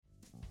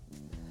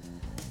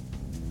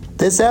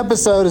This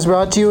episode is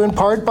brought to you in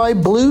part by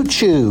Blue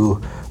Chew.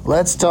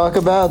 Let's talk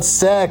about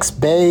sex,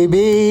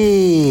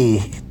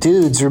 baby.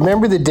 Dudes,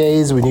 remember the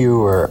days when you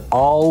were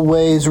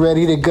always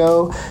ready to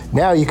go?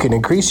 Now you can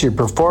increase your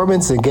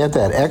performance and get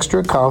that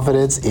extra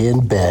confidence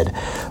in bed.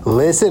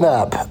 Listen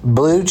up,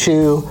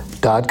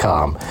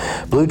 BlueChew.com.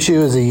 Blue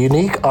Chew is a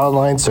unique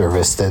online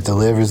service that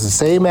delivers the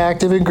same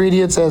active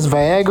ingredients as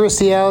Viagra,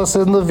 Cialis,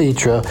 and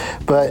Levitra,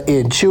 but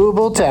in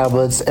chewable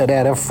tablets and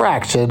at a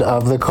fraction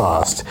of the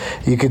cost.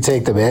 You can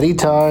take them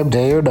anytime,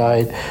 day or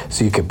night,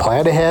 so you can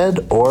plan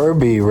ahead or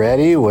be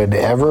ready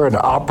whenever an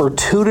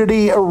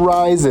opportunity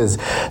arises.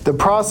 The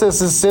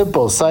process is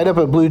simple. Sign up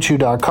at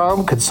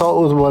BlueChew.com,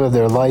 consult with one of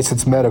their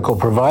licensed medical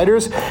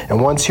providers, and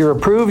once you're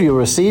approved, you'll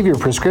receive your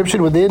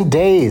prescription within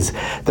days.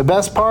 The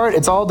best part,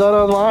 it's all done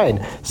online,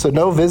 so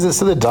no visits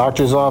to the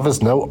doctor's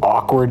office, no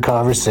awkward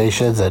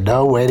conversations, and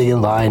no waiting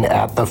in line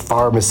at the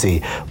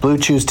pharmacy. Blue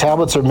Chew's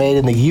tablets are made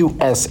in the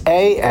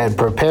USA and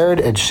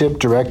prepared and shipped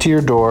direct to your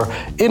door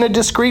in a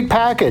discreet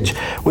package.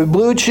 With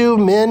Blue Chew,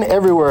 men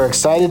everywhere are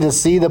excited to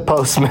see the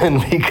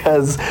postman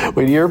because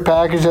when your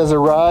package has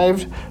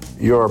arrived,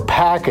 your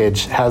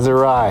package has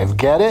arrived.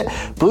 Get it?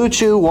 Blue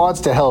Chew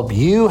wants to help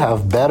you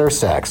have better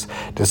sex.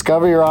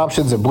 Discover your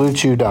options at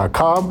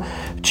BlueChew.com.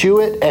 Chew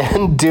it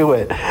and do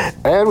it.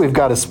 And we've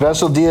got a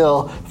special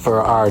deal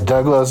for our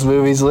Douglas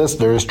Movies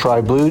listeners.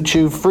 Try Blue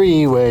Chew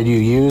free when you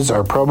use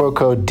our promo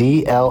code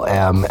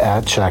DLM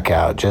at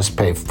checkout. Just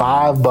pay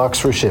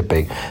 $5 for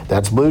shipping.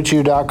 That's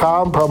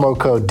BlueChew.com, promo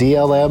code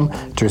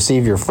DLM to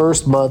receive your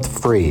first month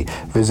free.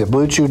 Visit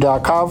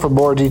BlueChew.com for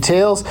more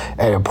details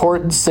and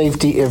important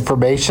safety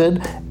information.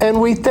 And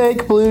we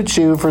thank Blue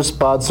Chew for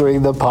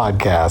sponsoring the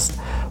podcast.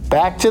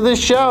 Back to the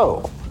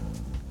show.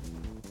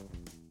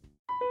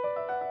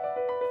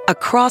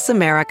 Across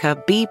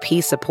America,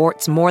 BP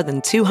supports more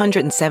than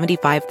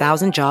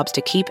 275,000 jobs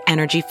to keep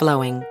energy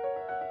flowing.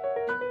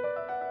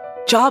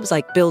 Jobs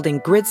like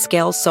building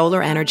grid-scale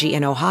solar energy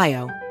in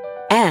Ohio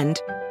and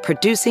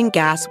producing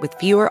gas with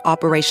fewer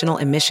operational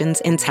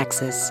emissions in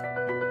Texas.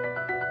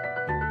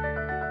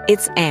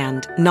 It's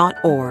and, not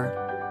or.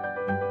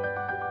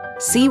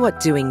 See what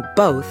doing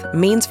both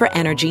means for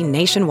energy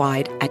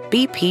nationwide at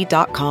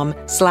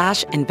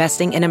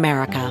bp.com/investing in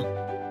America.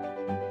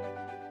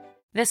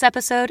 This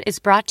episode is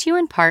brought to you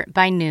in part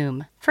by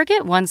Noom.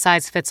 Forget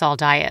one-size-fits-all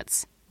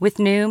diets. With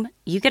Noom,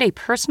 you get a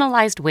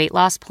personalized weight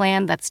loss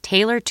plan that's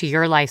tailored to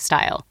your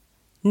lifestyle.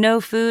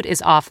 No food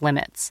is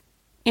off-limits.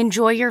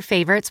 Enjoy your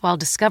favorites while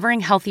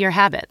discovering healthier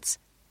habits.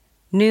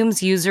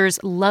 Noom's users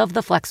love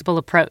the flexible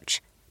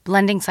approach,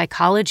 blending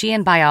psychology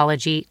and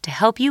biology to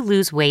help you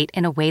lose weight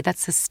in a way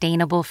that's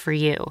sustainable for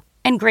you.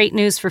 And great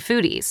news for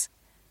foodies.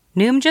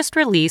 Noom just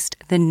released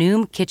the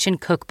Noom Kitchen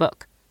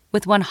Cookbook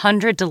with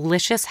 100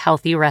 delicious,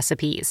 healthy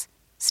recipes.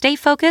 Stay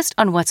focused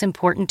on what's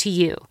important to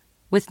you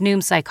with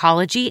Noom's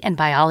psychology and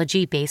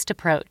biology-based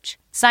approach.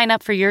 Sign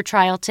up for your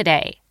trial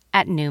today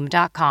at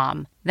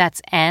Noom.com.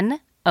 That's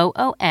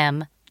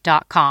NOOM.com.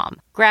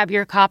 Grab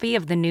your copy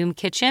of the Noom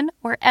Kitchen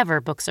wherever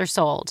books are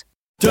sold.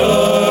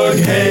 Doug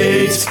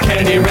hates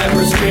candy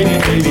wrappers,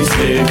 screening baby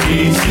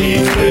sticky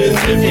seeds with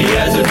 50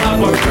 as a top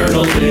or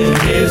kernels in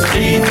his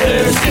teeth.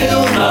 There's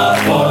still not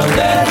one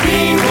that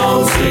he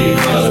won't see,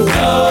 'cause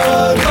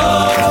Doug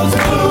loves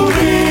movies.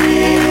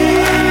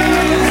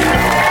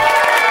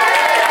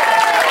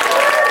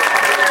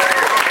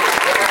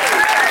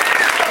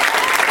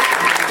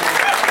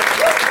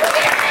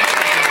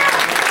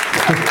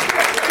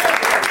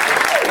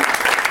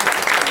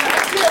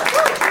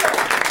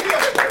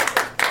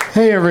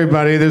 Hey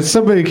everybody, there's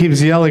somebody who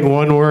keeps yelling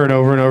one word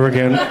over and over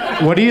again.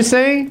 What do you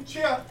say?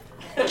 Chia.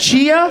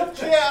 Chia?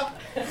 Chia.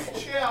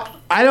 Chia.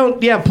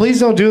 Please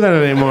don't do that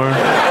anymore.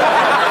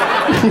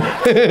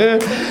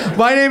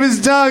 My name is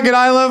Doug and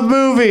I love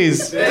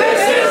movies. This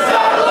is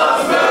Doug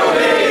Loves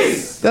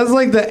Movies. That's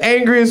like the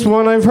angriest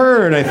one I've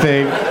heard, I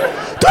think.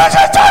 This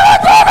is Doug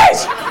Loves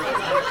Movies.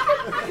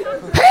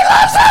 He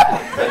loves them.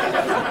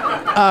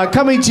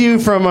 Coming to you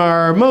from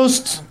our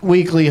most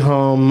weekly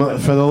home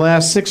for the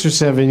last 6 or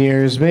 7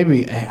 years,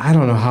 maybe, I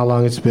don't know how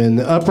long it's been,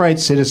 the Upright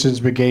Citizens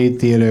Brigade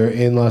Theater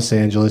in Los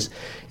Angeles.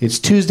 It's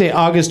Tuesday,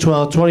 August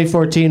 12th,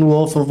 2014,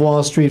 Wolf of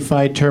Wall Street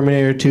fight,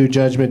 Terminator 2,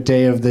 Judgment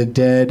Day of the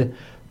Dead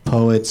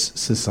Poets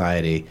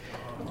Society.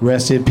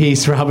 Rest in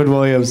peace, Robin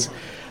Williams.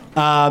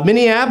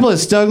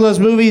 Minneapolis, Douglas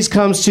Movies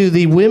comes to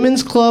the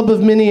Women's Club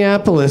of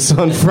Minneapolis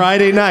on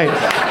Friday night.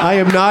 I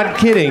am not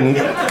kidding.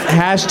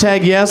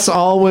 Hashtag yes,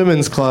 all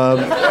women's club.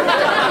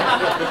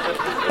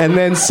 And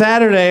then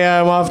Saturday,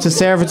 I'm off to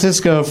San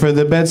Francisco for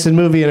the Benson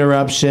movie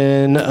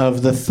interruption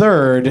of the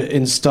third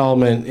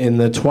installment in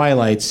the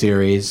Twilight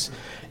series,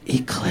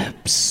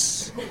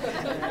 Eclipse.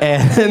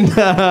 And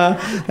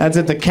that's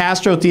at the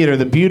Castro Theater,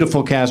 the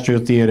beautiful Castro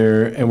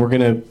Theater. And we're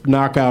going to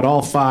knock out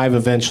all 5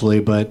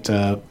 eventually, but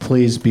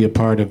please be a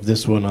part of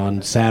this one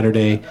on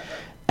Saturday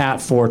at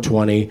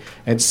 4:20.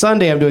 And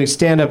Sunday, I'm doing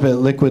stand-up at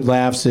Liquid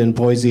Laughs in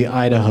Boise,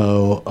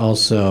 Idaho,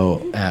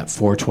 also at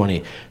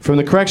 4:20. From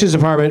the Corrections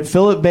Department,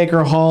 Philip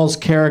Baker Hall's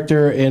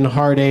character in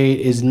Hard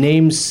 8 is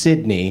named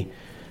Sydney,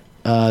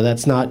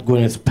 That's not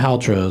Gwyneth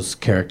Paltrow's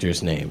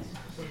character's name.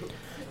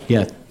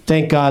 Yeah,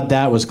 thank God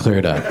that was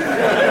cleared up.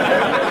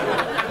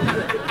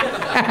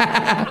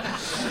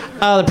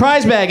 The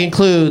prize bag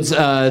includes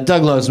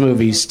Doug Loves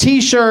Movies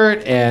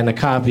t-shirt and a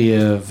copy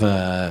of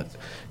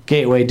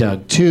Gateway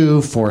Doug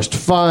 2, Forced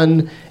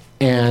Fun,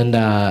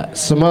 and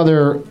some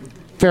other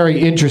very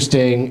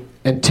interesting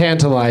and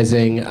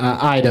tantalizing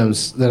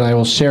items that I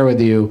will share with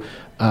you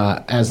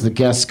as the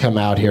guests come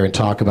out here and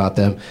talk about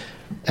them.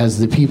 As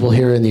the people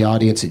here in the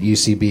audience at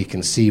UCB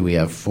can see, we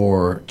have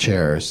 4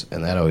 chairs,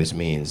 and that always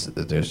means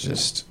that there's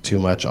just too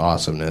much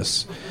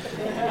awesomeness.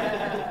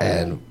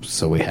 And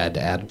so we had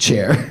to add a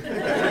chair.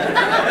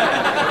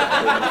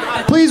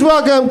 Please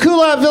welcome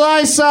Kulap,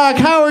 Vilaysack,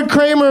 Howard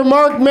Kremer,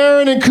 Marc,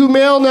 Maron, and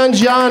Kumail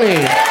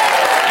Nanjiani.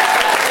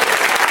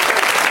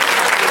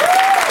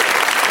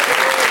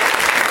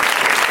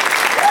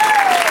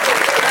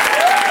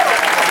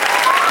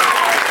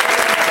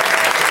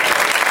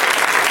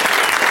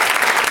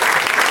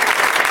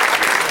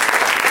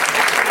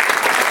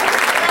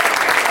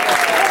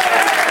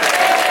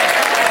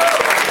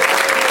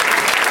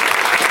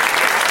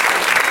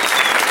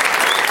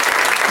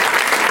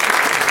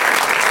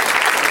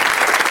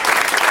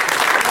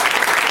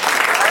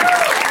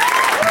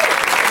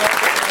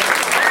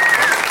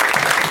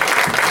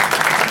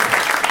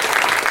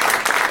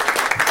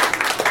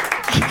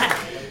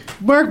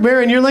 Marc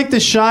Maron, you're like the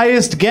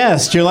shyest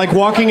guest. You're like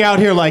walking out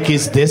here like,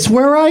 is this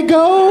where I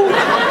go?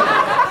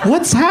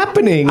 What's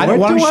happening? Why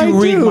don't you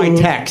read my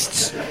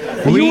texts?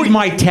 Read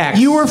my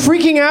texts. You were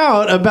freaking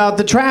out about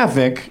the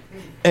traffic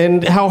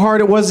and how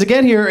hard it was to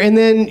get here, and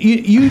then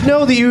you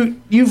know that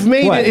you've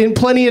made it in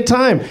plenty of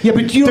time. Yeah,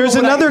 but there's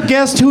another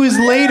guest who is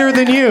later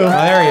than you. Oh,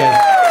 there he is.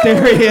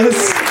 There he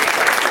is.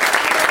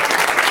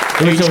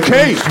 It was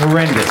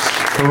horrendous.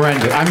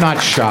 I'm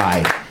not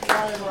shy.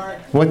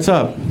 What's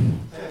up?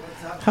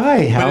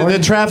 Hi, Howard. The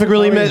traffic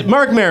really messed.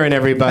 Marc Maron,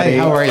 everybody. Hey,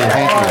 how are you?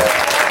 Thank you.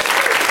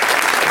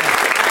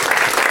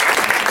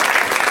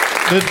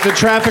 The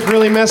traffic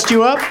really messed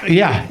you up?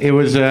 Yeah, it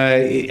was.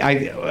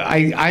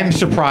 I'm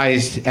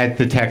surprised at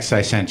the text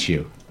I sent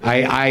you.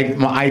 I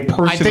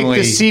personally. I think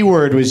the C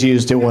word was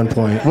used at one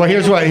point. Well,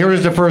 here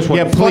was the first one.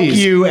 Yeah, please.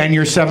 Fuck you and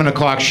your 7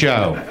 o'clock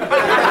show.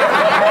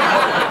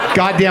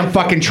 Goddamn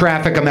fucking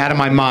traffic! I'm out of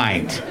my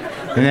mind.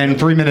 And then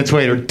 3 minutes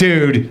later,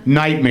 dude,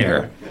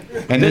 nightmare.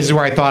 And this is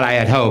where I thought I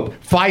had hope.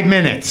 5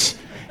 minutes,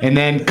 and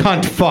then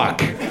cunt fuck.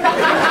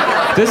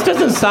 This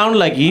doesn't sound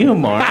like you,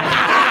 Marc.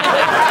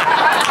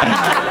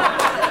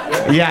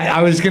 Yeah,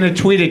 I was going to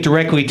tweet it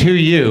directly to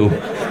you.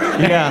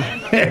 Yeah.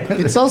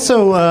 It's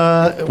also,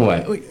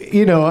 what?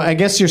 You know, I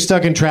guess you're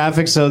stuck in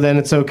traffic, so then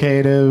it's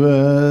okay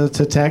to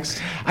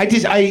text. I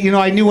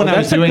knew when I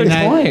was doing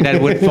that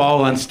it would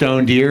fall on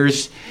stoned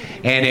ears,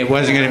 and it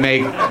wasn't going to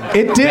make.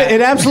 It did.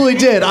 It absolutely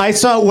did. I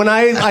saw when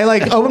I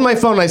opened my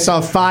phone, I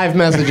saw 5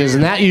 messages,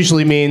 and that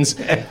usually means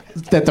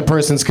that the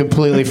person's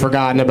completely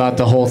forgotten about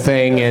the whole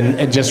thing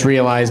and just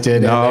realized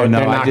it. No, they're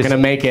not going to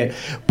make it.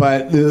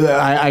 But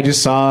I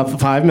just saw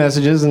 5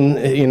 messages, and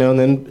and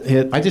then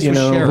hit. I just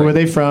who are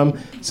they from?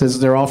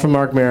 Says they're all from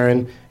Marc Maron,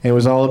 and it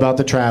was all about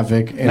the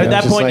traffic. And at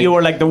that point, you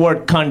were like, the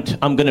word cunt,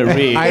 I'm going to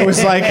read. I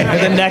was like,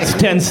 in the next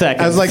 10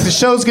 seconds. I was like, the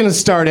show's going to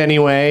start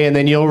anyway, and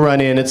then you'll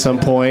run in at some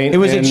point. It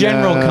was a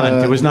general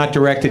cunt. It was not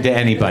directed to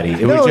anybody.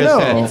 It was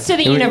just it's to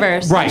the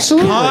universe. Right.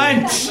 Absolutely.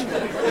 Cunt!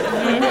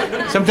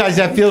 Sometimes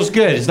that feels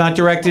good. It's not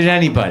directed at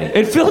anybody.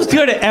 It feels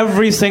good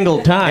every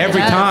single time.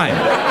 Every time.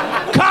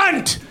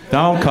 Cunt!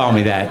 Don't call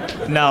me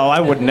that. No, I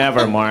would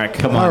never, Marc.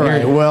 Come on. All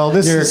right. Well,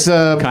 this is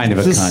kind of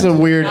a this cunt. is a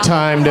weird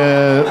time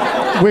to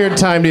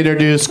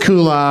introduce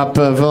Kulap,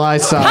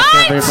 Vilaysack,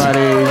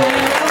 everybody.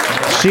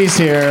 She's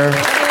here.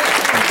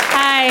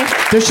 Hi.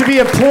 There should be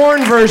a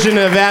porn version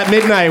of At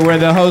Midnight where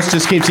the host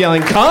just keeps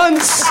yelling,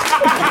 "Cunts!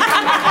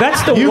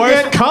 That's the You worst.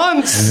 get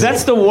cunts!"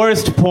 That's the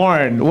worst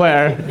porn,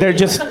 where they're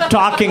just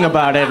talking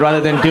about it rather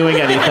than doing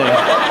anything.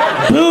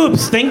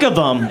 Boobs, think of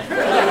them.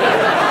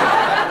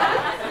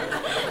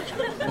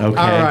 Okay.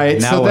 All right.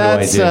 Now So what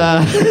that's do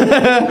I do? So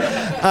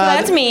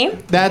that's me.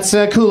 that's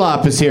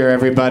Kulap is here,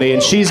 everybody,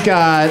 and she's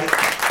got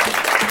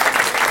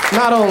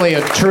not only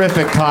a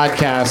terrific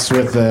podcast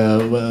with the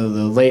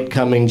late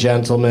coming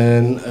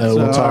gentleman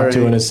we'll talk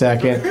to in a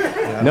second.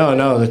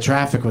 No, the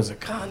traffic was a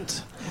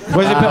cunt.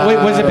 Was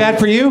it bad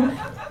for you?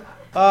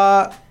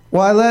 Well,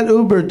 I let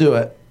Uber do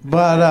it,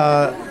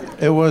 but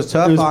it was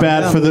tough. It was on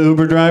bad them. for the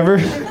Uber driver.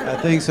 I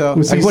think so.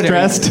 Was he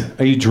stressed?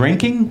 Are you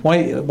drinking?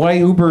 Why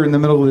Uber in the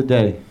middle of the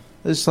day?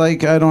 It's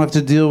like I don't have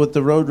to deal with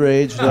the road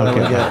rage that I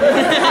get.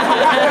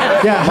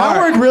 Yeah,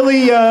 Howard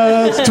really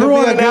threw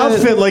on an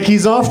outfit like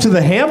he's off to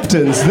the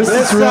Hamptons. This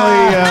is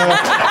really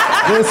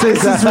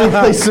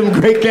some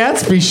Great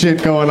Gatsby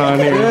shit going on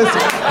here.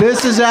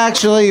 This is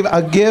actually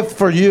a gift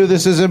for you.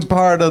 This isn't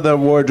part of the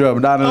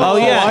wardrobe. Not Oh,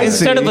 yeah. I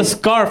Instead see. of a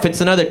scarf,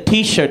 it's another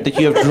T-shirt that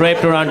you have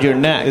draped around your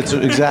neck. It's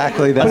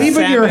exactly that. But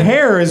even your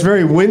hair is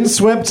very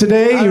windswept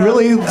today. You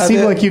really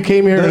seem like you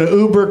came here in an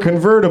Uber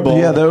convertible.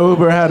 Yeah, the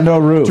Uber had no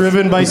roof.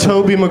 Driven by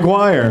Tobey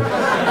Maguire.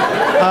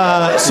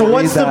 So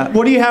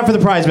what do you have for the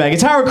prize bag?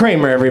 It's Howard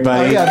Kremer,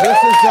 everybody. Oh, yeah, this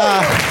is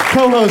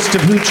co-host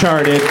of Who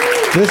Charted.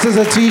 this is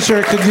a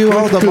T-shirt. Could you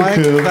hold the mic?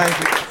 Cuckoo. Thank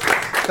you.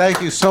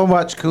 Thank you so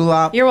much,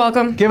 Kulap. You're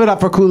welcome. Give it up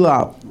for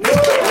Kulap.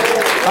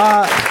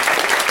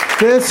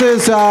 This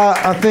is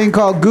a thing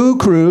called Goo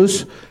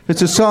Cruise.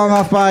 It's a song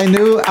off my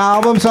new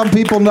album. Some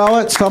people know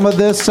it, some of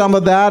this, some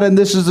of that. And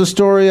this is the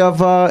story of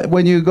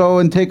when you go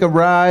and take a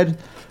ride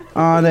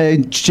on a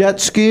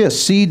jet ski, a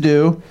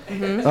Sea-Doo,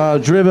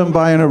 driven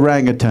by an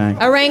orangutan.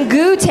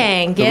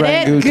 Orangutan, get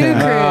it? Goo Orangutan.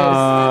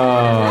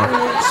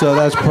 Cruise. So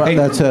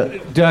that's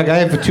it. Doug, I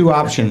have 2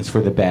 options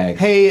for the bag.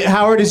 Hey,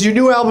 Howard, is your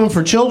new album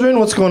for children?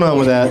 What's going on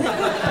with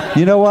that?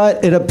 You know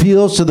what? It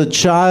appeals to the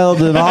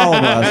child in all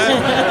of us.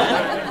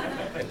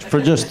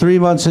 For just 3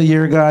 months a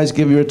year, guys,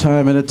 give your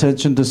time and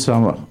attention to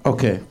summer.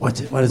 Okay, what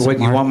is it? What,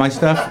 you Mark? want my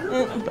stuff?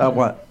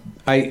 What?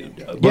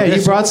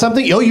 You brought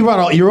something? Oh, you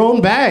brought your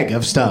own bag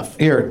of stuff.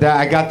 Here,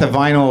 I got the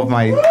vinyl of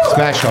my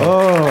special.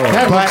 Oh,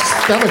 That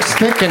looks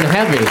thick and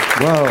heavy.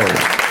 whoa.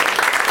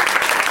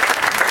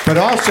 But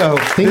also,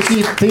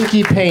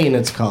 Thinky Pain,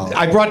 it's called.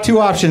 I brought 2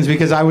 options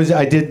because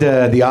I did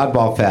the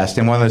Oddball Fest,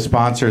 and one of the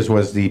sponsors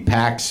was the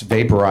Pax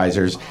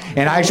vaporizers,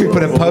 and I actually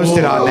put a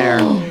post-it on there.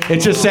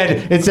 It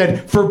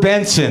said for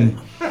Benson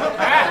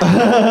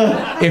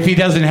if he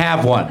doesn't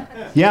have one.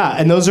 Yeah,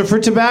 and those are for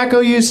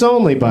tobacco use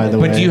only, by the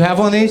way. But do you have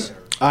one of these?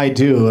 I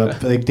do.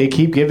 They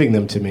keep giving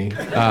them to me.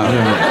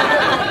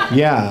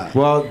 Yeah.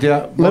 Well,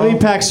 let me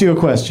pax you a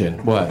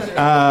question. What?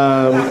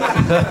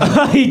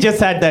 He just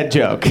had that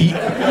joke.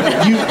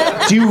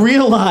 Do you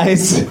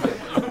realize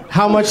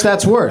how much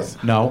that's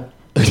worth? No.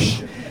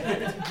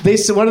 What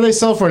do they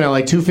sell for now?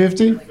 Like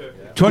 $250?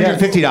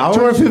 $250?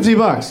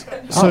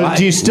 $250. So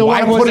do you still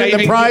want to put it in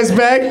the prize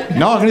bag?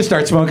 No, I'm going to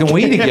start smoking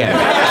weed again.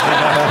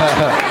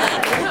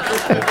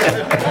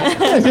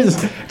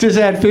 just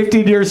had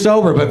 15 years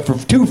sober, but for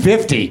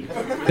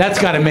 $250, that's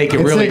got to make it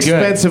really good. It's an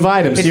expensive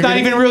item. It's not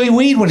even really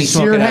weed when he's So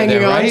smoking you're out hanging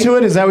there, on right? to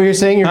it? Is that what you're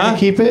saying? You're going to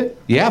keep it?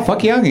 Yeah,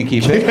 fuck yeah, I'm going to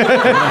keep it.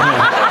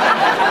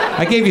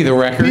 I gave you the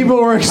record. People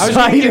were I was gonna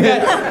excited. give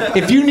that-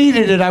 if you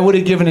needed it, I would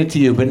have given it to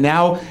you. But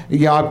now,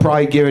 I'd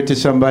probably give it to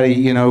somebody,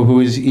 who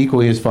is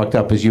equally as fucked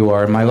up as you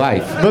are in my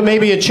life. But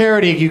maybe a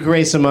charity, you could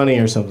raise some money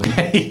or something.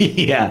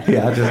 yeah.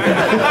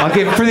 I'll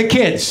give it for the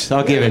kids.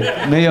 I'll give it.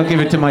 Maybe I'll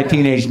give it to my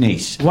teenage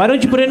niece. Why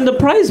don't you put it in the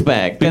prize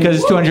bag? Because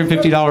it's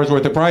 $250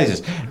 worth of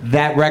prizes.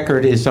 That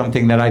record is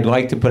something that I'd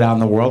like to put out in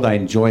the world. I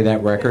enjoy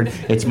that record.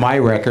 It's my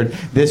record.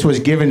 This was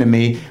given to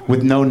me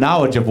with no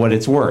knowledge of what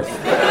it's worth.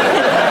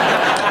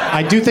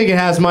 I do think it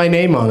has my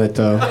name on it,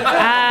 though.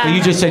 But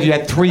you just said you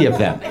had 3 of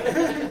them.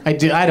 I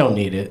do. I don't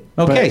need it.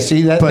 Okay,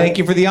 thank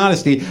you for the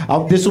honesty.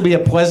 This will be a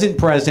pleasant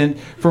present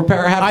for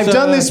perhaps... I've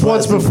done this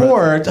once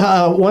before.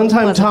 One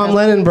time Tom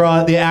Lennon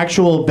brought the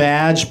actual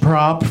badge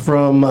prop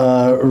from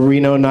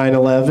Reno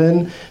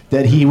 9/11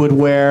 that he would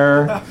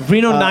wear.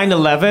 Reno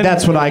 9/11?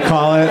 That's what I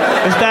call it.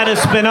 Is that a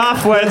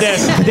spin-off where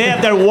they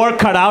have their work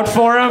cut out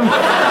for them?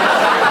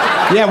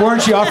 Yeah,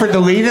 weren't you offered the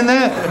lead in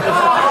that?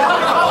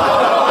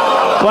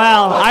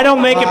 Well, I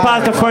don't make it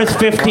past the first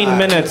 15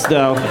 minutes,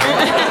 though.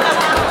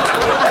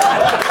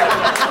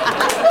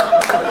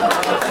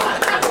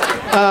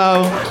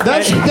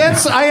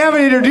 That's. I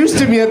haven't introduced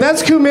him yet.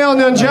 That's Kumail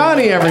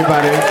Nanjiani,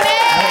 everybody.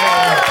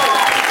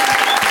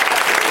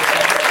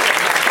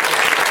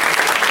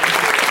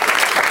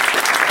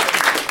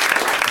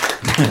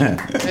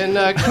 And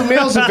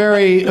Kumail's a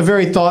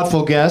very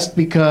thoughtful guest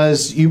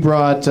because you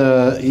brought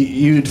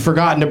you'd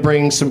forgotten to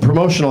bring some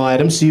promotional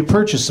items, so you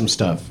purchased some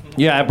stuff.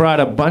 Yeah, I brought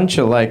a bunch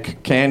of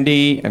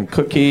candy and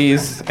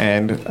cookies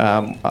and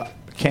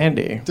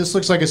candy. This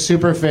looks like a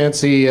super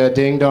fancy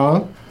ding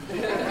dong.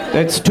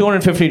 It's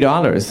 $250.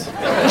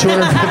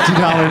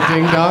 $250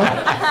 ding dong.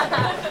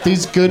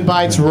 These Good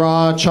Bites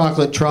raw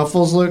chocolate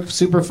truffles look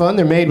super fun.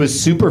 They're made with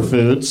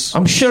superfoods.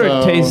 I'm sure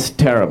it tastes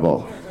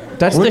terrible.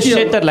 That's the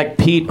shit that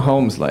Pete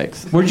Holmes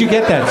likes. Where'd you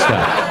get that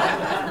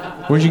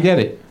stuff? Where'd you get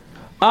it?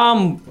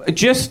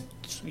 Just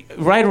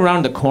right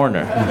around the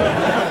corner.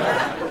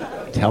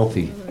 It's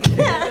healthy.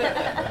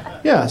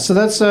 Yeah, so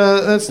that's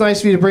nice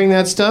of you to bring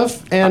that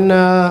stuff.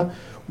 And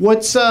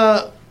what's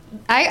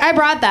I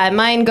brought that.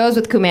 Mine goes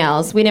with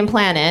Kumail's. We didn't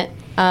plan it.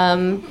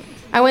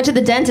 I went to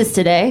the dentist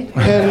today.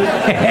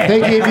 And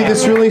they gave you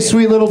this really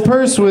sweet little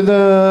purse with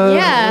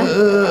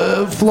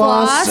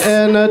floss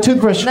and a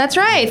toothbrush. That's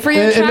right, for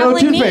your and no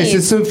traveling toothpaste.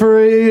 needs. It's for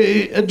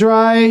a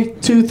dry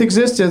tooth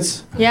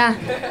existence. Yeah.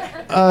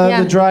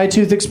 The dry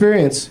tooth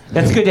experience.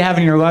 That's good to have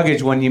in your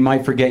luggage when you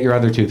might forget your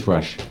other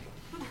toothbrush.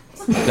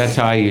 That's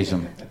how I use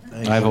them.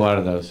 I have a lot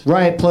of those.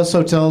 Right, plus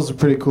hotels are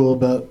pretty cool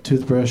about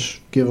toothbrush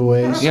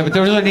giveaways. Yeah, but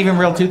those aren't even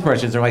real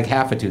toothbrushes. They're like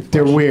half a toothbrush.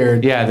 They're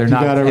weird. Yeah, they're You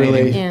not. gotta anything.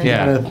 really,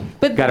 Yeah.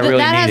 But gotta really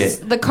that need has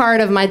it. the card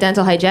of my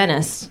dental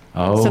hygienist.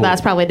 Oh. So that's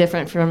probably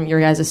different from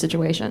your guys'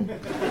 situation.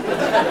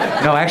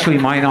 No, actually,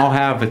 mine all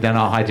have a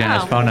dental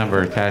hygienist phone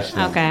number attached to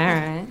it.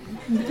 Okay,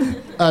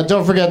 all right.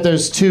 Don't forget,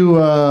 there's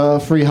 2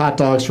 free hot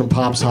dogs from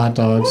Pop's Hot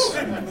Dogs.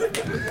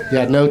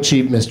 Yeah, no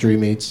cheap mystery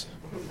meats.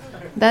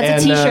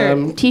 That's And, a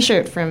t-shirt.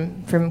 T-shirt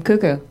from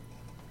Cuckoo.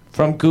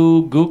 From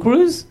Goo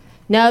Cruise?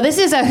 No, this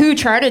is a Who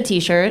Charted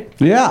t-shirt.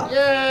 Yeah.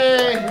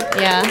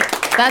 Yeah.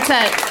 That's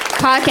that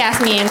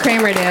podcast me and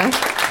Kremer do.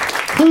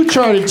 Who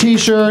Charted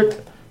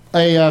t-shirt,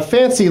 a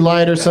fancy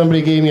lighter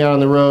somebody gave me out on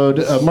the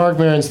road, Marc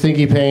Maron's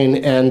Thinky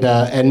Pain,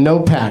 and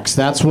no packs.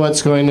 That's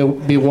what's going to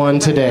be won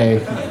today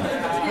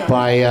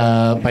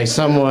by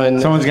someone.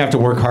 Someone's gonna have to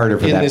work harder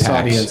for in that this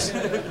PAX. audience.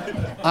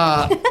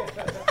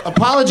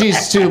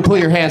 Apologies to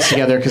put your hands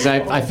together because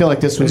I feel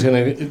like this one's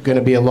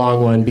gonna be a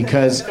long one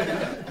because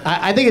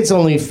I think it's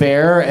only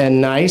fair and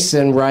nice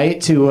and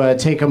right to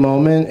take a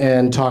moment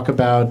and talk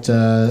about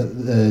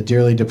the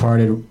dearly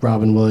departed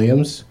Robin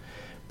Williams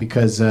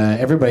because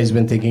everybody's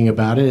been thinking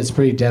about it. It's a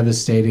pretty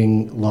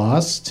devastating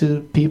loss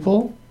to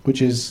people,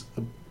 which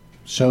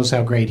shows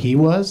how great he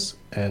was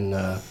and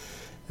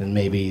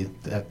maybe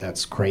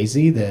that's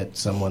crazy that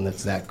someone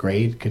that's that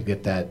great could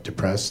get that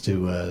depressed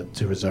to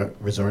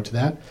resort to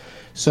that.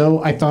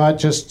 So I thought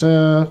just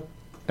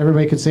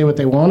everybody could say what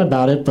they want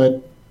about it,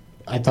 but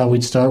I thought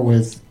we'd start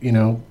with,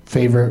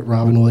 favorite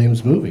Robin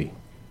Williams movie.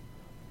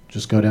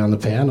 Just go down the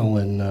panel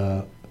and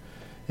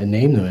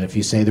name them. And if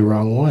you say the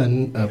wrong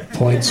one,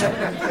 points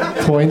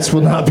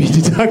will not be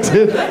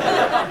deducted.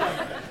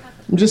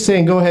 I'm just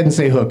saying, go ahead and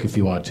say Hook if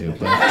you want to.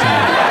 But,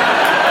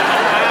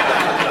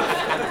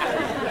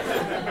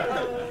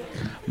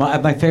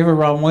 My favorite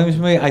Robin Williams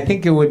movie, I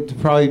think it would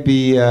probably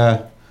be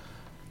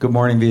Good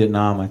Morning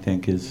Vietnam. I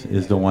think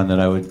is the one that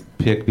I would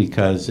pick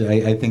because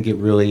I think it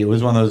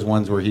was one of those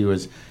ones where he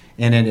was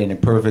in it and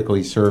it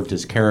perfectly served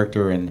his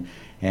character and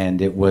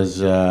it was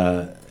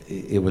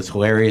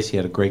hilarious. He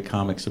had a great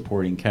comic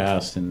supporting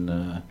cast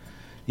and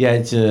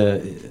it's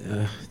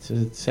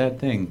a sad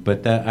thing,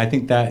 but I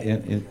think that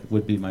it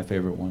would be my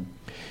favorite one.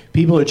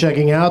 People are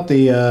checking out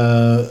the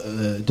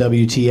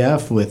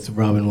WTF with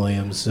Robin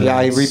Williams.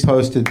 I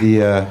reposted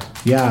the.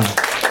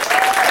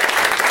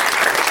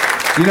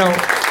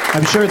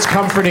 I'm sure it's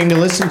comforting to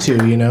listen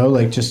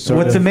to. Just sort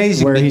what's of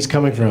amazing where he's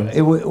coming from.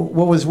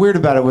 What was weird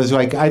about it was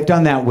like I've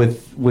done that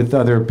with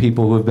other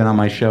people who have been on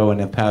my show and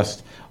have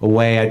passed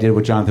away. I did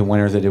with Jonathan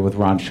Winters. I did with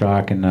Ron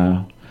Schock,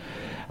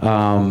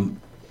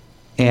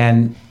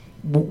 and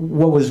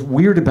what was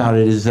weird about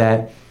it is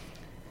that.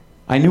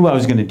 I knew I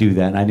was going to do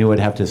that, and I knew I'd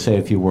have to say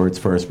a few words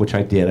first, which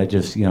I did. I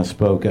just,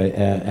 spoke,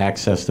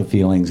 accessed the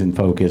feelings and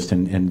focused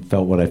and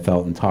felt what I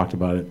felt and talked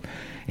about it.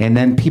 And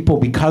then people,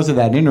 because of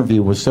that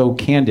interview, was so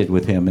candid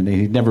with him, and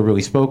he'd never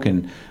really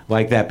spoken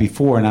like that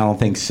before, and I don't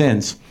think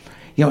since.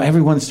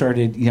 Everyone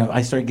started,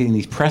 I started getting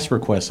these press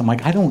requests. I'm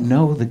like, I don't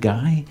know the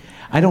guy.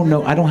 I don't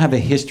know. I don't have a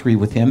history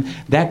with him.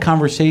 That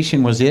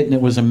conversation was it, and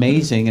it was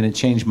amazing, and it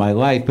changed my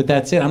life. But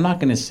that's it. I'm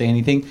not going to say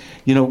anything.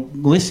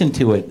 Listen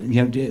to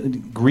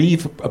it.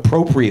 Grieve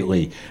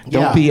appropriately.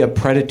 Don't be a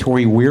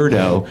predatory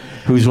weirdo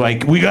who's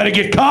like, we got to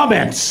get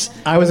comments.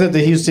 I was at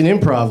the Houston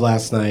Improv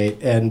last night,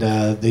 and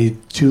the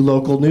two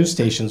local news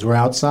stations were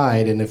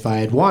outside. And if I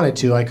had wanted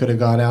to, I could have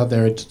gone out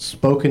there and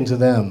spoken to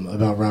them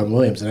about Robin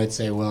Williams. And I'd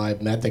say, well,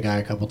 I've met the guy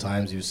a couple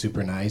times. He was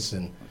super nice,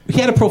 and he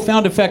had a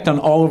profound effect on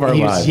all of our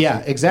lives. Yeah,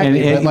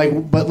 exactly.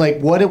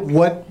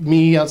 What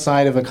me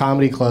outside of a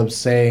comedy club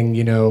saying,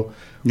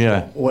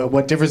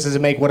 what difference does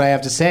it make what I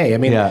have to say? I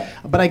mean,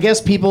 but I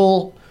guess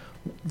people,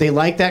 they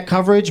like that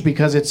coverage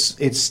because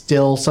it's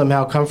still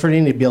somehow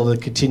comforting to be able to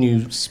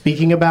continue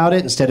speaking about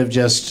it instead of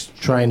just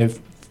trying to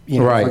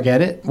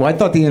forget it. Well, I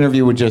thought the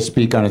interview would just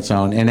speak on its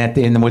own.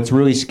 And what's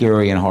really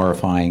scary and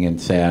horrifying and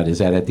sad is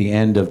that at the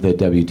end of the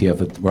WTF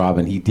with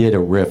Robin, he did a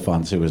riff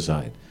on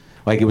suicide.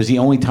 Like, it was the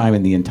only time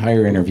in the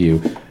entire interview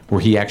where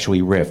he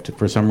actually riffed.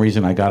 For some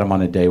reason, I got him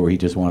on a day where he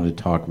just wanted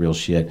to talk real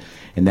shit.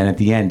 And then at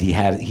the end, he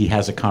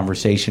has a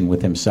conversation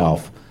with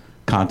himself,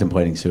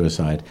 contemplating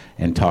suicide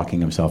and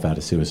talking himself out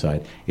of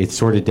suicide. It's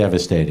sort of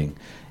devastating,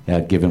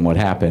 given what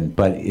happened.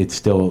 But it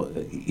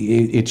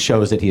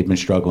shows that he had been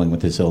struggling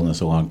with this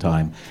illness a long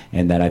time.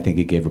 And that I think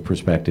it gave a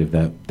perspective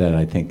that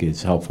I think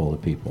is helpful to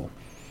people.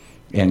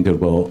 And Good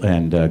Will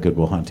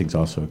Hunting's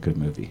also a good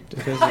movie.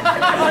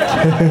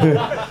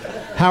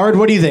 Howard,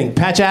 what do you think?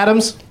 Patch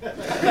Adams?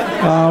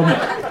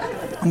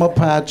 I'm a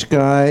Patch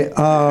guy.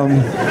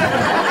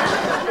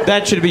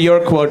 That should be your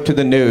quote to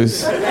the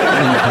news.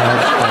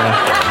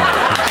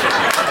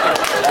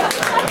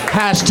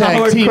 Hashtag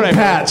Howard Team Kremer.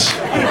 Patch.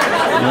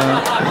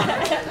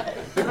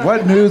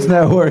 What news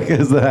network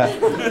is that?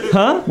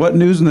 Huh? What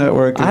news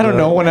network is I don't that?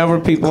 know. Whenever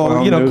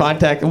people, News.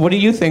 contact. What do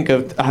you think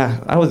of?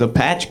 I was a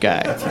Patch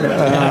guy.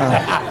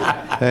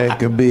 Hey, it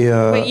could be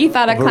a. Wait, you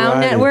thought a clown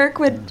variety. network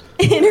would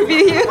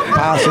interview you?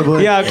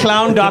 Possibly. Yeah,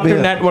 Clown Doctor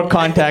a- Network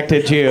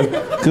contacted you.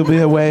 Could be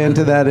a way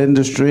into that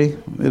industry.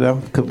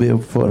 Could be a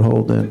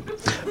foothold in.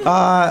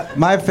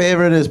 My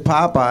favorite is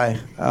Popeye.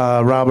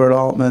 Robert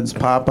Altman's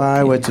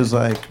Popeye, which is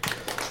like,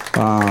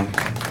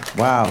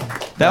 wow.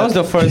 That was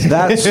the first.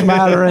 That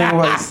smattering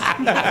was.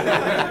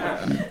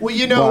 Well,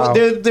 Wow.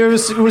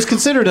 it was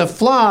considered a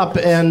flop,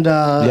 and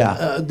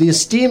the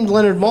esteemed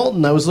Leonard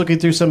Maltin. I was looking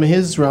through some of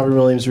his Robin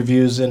Williams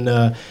reviews, and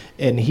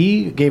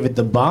he gave it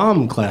the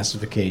bomb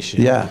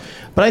classification. Yeah.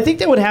 But I think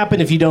that would happen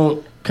if you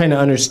don't kind of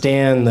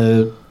understand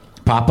the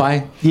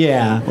Popeye?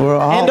 Yeah, We're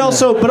all- and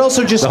also, but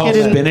also just The whole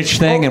get in spinach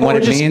thing and what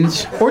it just,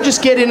 means? or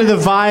just get into the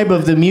vibe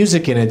of the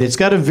music in it. It's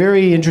got a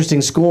very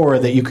interesting score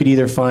that you could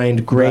either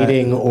find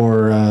grating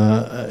or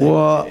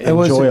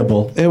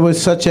enjoyable. It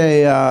was such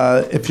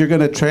a. If you're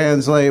going to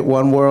translate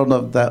one world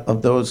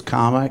of those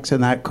comics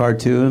and that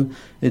cartoon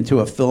into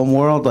a film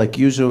world, like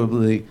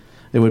usually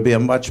it would be a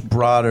much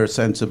broader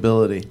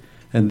sensibility.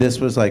 And this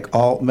was like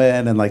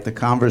Altman, and like the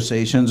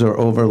conversations are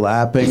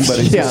overlapping, but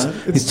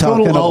it's he's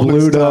talking to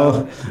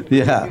Bluto.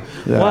 Yeah.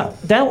 Well,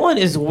 that one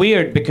is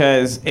weird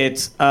because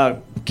it's a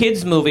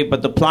kids movie,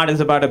 but the plot is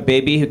about a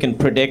baby who can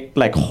predict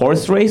like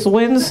horse race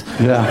wins.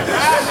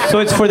 Yeah. So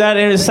it's for that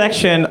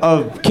intersection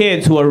of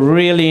kids who are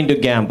really into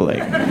gambling.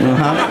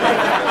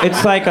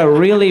 It's like a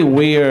really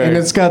weird. And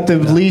it's got the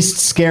least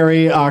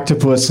scary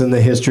octopus in the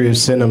history of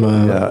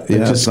cinema. It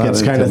just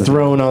gets kind of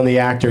thrown on the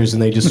actors,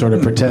 and they just sort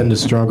of pretend to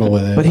struggle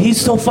with it. But he's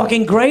so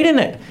fucking great in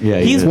it. Yeah,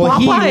 he's well,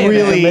 he Popeye.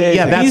 really,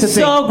 yeah, that's he's the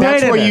thing. so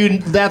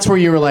great That's where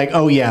you were like,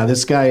 oh yeah,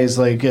 this guy is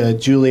like a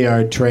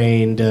Juilliard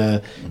trained,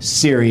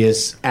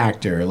 serious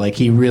actor. Like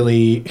he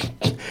really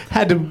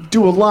had to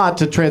do a lot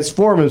to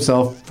transform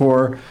himself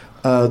for,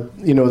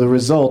 the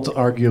result.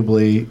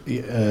 Arguably,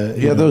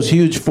 Those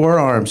huge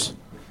forearms.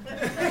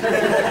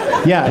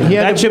 Yeah,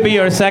 that should be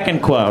your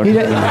second quote. He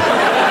had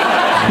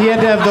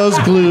to have those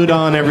glued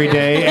on every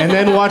day, and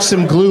then watch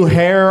them glue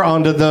hair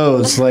onto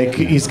those. Like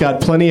he's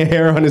got plenty of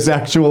hair on his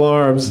actual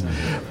arms,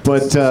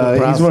 but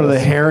he's one of the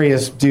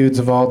hairiest dudes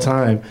of all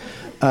time.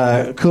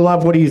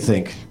 Kulap, what do you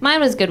think? Mine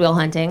was Good Will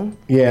Hunting.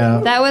 Yeah,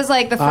 That was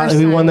like the first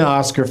he time. won the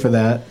Oscar for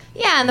that.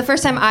 Yeah, and the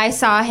first time I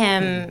saw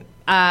him,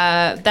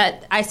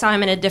 that I saw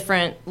him in a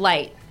different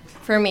light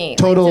for me.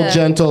 Total Like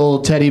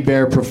gentle teddy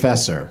bear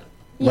professor.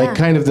 Yeah. Like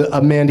kind of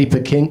a Mandy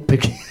Patinkin. Mandy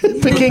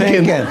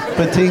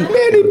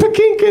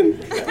Patinkin.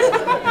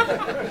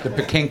 The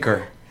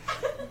Pekinker.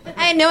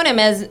 I had known him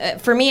as,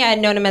 for me, I had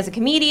known him as a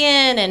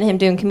comedian and him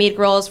doing comedic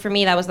roles. For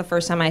me, that was the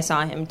first time I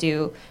saw him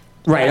do.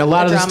 Right, a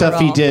lot of the drama stuff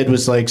he role. did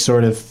was like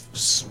sort of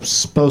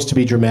supposed to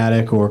be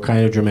dramatic or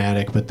kind of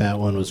dramatic, but that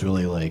one was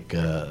really like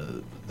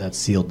that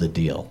sealed the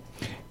deal.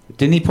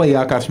 Didn't he play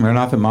Yakov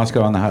Smirnoff in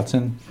Moscow on the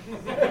Hudson?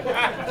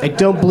 I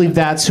don't believe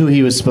that's who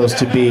he was supposed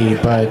to be,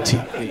 but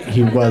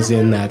he was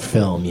in that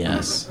film,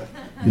 yes.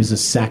 He was a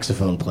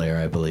saxophone player,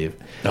 I believe.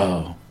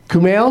 Oh.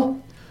 Kumail?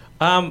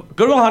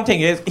 Good Will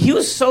Hunting he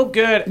was so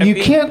good. At You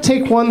can't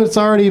take one that's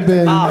already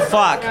been... Oh,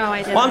 fuck. Oh,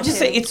 I did well, I'm that just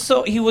too.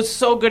 saying, he was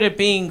so good at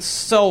being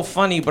so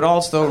funny, but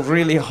also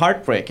really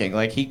heartbreaking.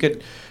 Like, he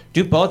could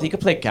do both. He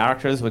could play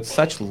characters with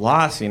such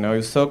loss, He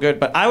was so good.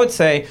 But I would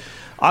say,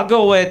 I'll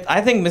go with,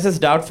 I think Mrs.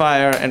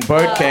 Doubtfire and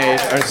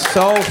Birdcage are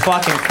so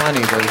fucking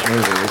funny, those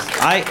movies.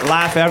 I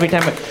laugh every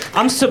time.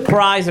 I'm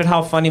surprised at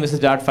how funny Mrs.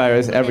 Doubtfire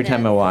is every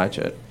time I watch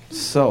it.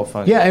 So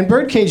funny. Yeah, and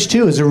Birdcage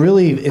too is a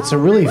really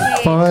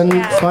fun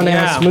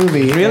ass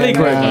movie. Really and,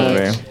 great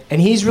movie. And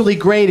he's really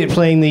great at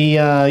playing the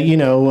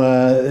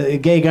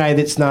gay guy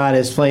that's not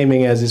as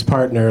flaming as his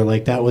partner.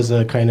 Like that was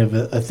a kind of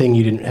a thing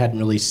you hadn't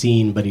really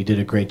seen, but he did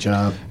a great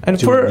job. And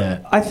doing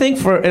that. I think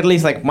for at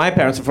least like my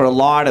parents, for a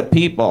lot of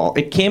people,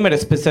 it came at a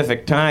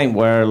specific time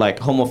where like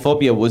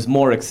homophobia was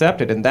more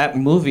accepted, and that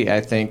movie,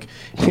 I think,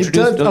 It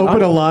does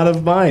open a lot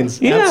of minds.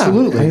 Yeah,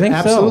 Absolutely, I think so.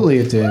 absolutely,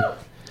 it did.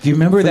 Do you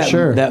remember For that,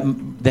 sure. that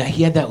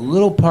he had that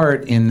little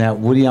part in that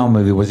Woody Allen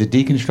movie? Was it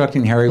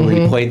Deconstructing Harry, where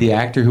he played the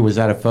actor who was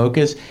out of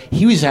focus?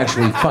 He was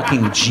actually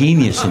fucking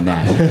genius in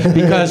that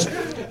because,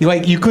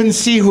 you couldn't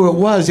see who it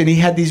was, and he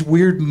had these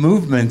weird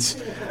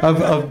movements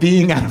of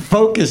being out of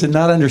focus and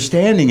not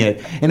understanding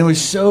it, and it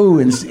was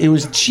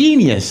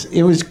genius.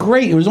 It was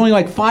great. It was only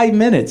like 5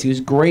 minutes. He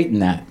was great in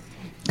that.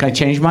 Can I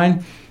change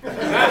mine?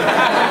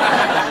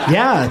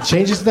 Yeah, it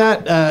changes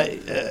that.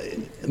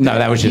 No,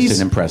 that was just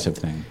an impressive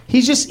thing.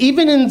 He's just,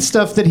 even in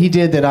stuff that he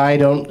did that I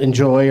don't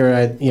enjoy or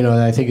I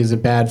think is a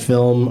bad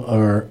film,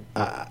 or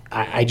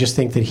I just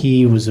think that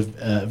he was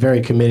a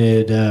very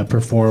committed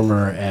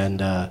performer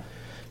and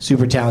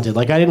super talented.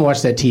 Like I didn't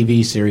watch that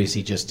TV series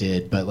he just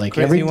did, but like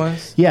Crazy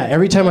Ones?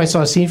 every time I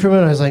saw a scene from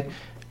him, I was like,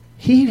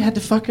 he had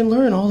to fucking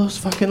learn all those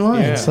fucking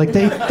lines. Yeah. Like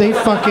they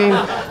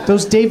fucking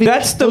those David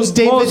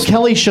most-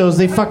 Kelly shows,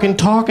 they fucking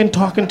talk and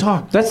talk and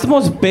talk. That's the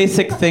most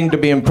basic thing to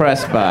be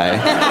impressed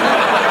by.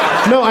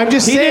 No, I'm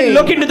just He saying. didn't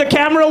look into the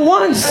camera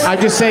once. I'm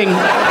just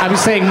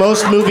saying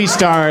most movie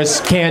stars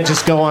can't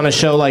just go on a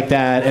show like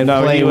that and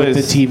No, play he with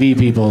the was TV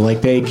people. Like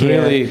they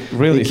can't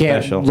really they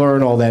can't special.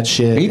 learn all that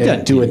shit He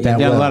and do it that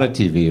He did well. a lot of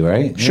TV,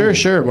 right?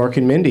 Sure, Marc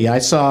and Mindy.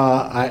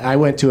 I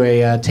went to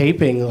a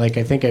taping, like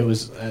I think it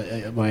was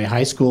my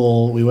high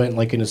school. We went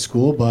like in a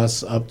school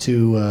bus up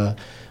to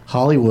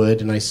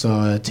Hollywood, and I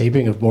saw a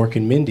taping of Marc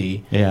and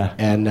Mindy. Yeah.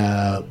 And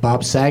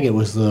Bob Saget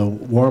was the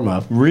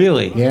warm-up.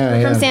 Really?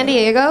 Yeah, From San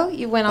Diego?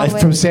 You went all the way?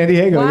 From San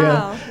Diego,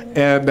 Wow.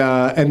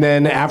 yeah. And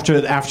then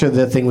after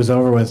the thing was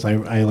over with,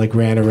 I like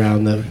ran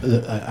around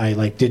I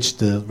like ditched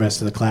the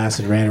rest of the class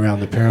and ran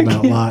around the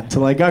Paramount lot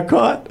till I got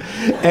caught.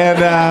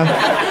 And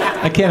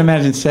I can't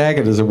imagine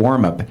Saget as a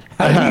warm-up.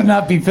 How did he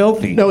not be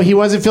filthy? No, he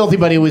wasn't filthy,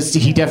 but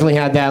he definitely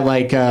had that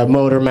like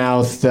motor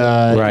mouth,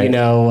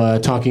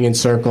 talking in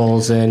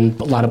circles and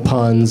a lot of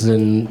puns,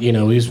 and he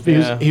was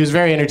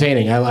very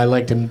entertaining. I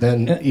liked him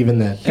then, even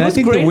then. And I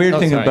think the weird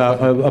thing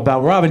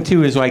about Robin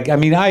too is like, I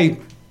mean,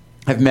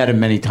 I've met him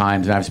many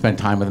times and I've spent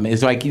time with him.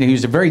 It's like, he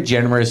was a very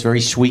generous,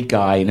 very sweet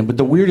guy. But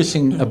the weirdest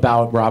thing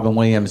about Robin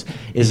Williams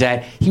is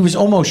that he was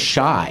almost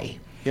shy.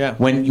 Yeah.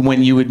 When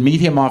you would meet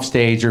him off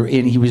stage, and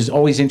he was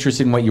always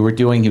interested in what you were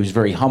doing. He was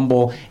very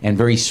humble and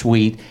very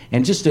sweet,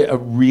 and just a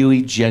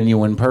really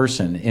genuine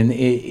person. And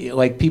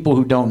like people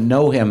who don't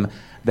know him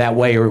that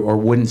way or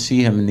wouldn't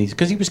see him in these,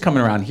 because he was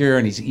coming around here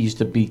and he used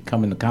to be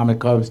coming to comic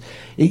clubs.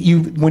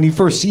 When you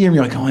first see him,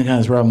 you're like, oh my God,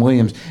 it's Robin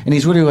Williams, and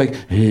he's really like,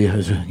 hey,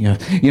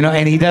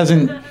 and he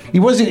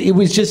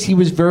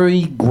was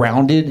very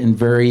grounded and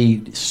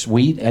very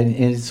sweet, and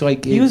it's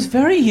like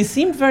he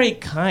seemed very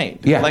kind.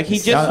 Yeah, like he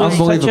just was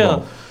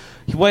unbelievable.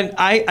 When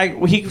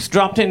he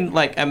dropped in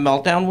like a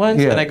meltdown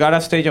once, and I got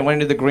off stage and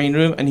went into the green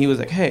room, and he was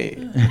like, "Hey,"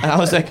 and I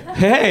was like,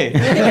 "Hey,"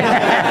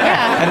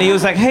 and he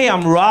was like, "Hey,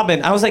 I'm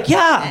Robin." I was like,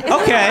 "Yeah,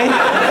 okay.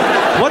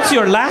 What's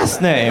your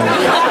last name?"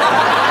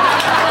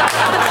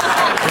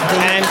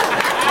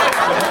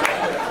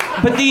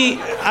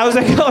 I was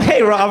like, "Oh,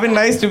 hey, Robin,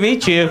 nice to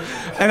meet you."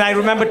 And I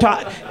remember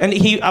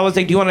I was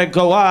like, "Do you want to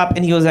go up?"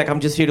 And he was like, "I'm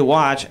just here to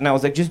watch." And I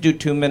was like, "Just do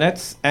 2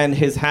 minutes." And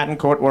his hat and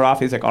coat were off.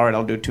 He's like, "All right,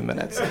 I'll do 2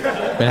 minutes."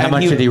 But how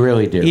much did he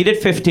really do? He did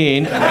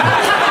 15. Blew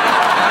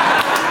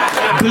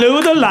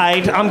the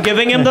light. I'm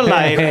giving him the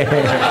light.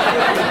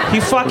 He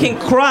fucking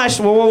crushed.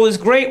 Well, what was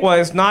great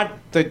was not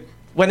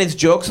when his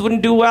jokes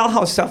wouldn't do well,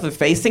 how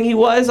self-effacing he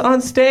was on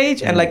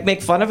stage and like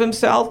make fun of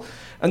himself.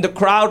 And the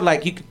crowd,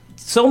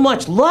 so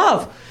much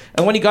love.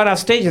 And when he got off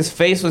stage, his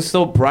face was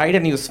so bright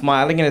and he was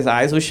smiling and his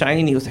eyes were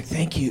shining. He was like,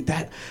 "Thank you.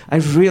 That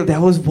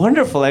was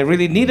wonderful. I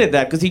really needed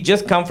that," because he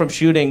just come from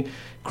shooting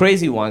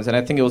Crazy Ones, and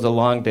I think it was a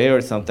long day or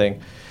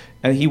something.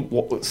 And he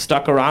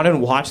stuck around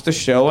and watched the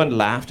show and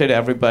laughed at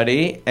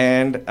everybody,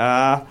 and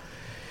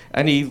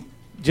he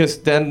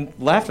just then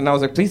left. And I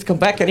was like, "Please come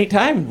back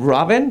anytime,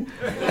 Robin."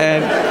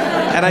 And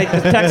I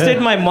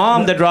texted my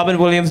mom that Robin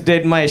Williams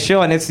did my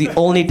show, and it's the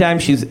only time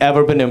she's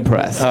ever been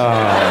impressed.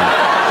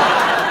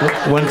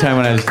 One time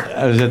when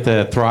I was at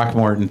the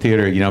Throckmorton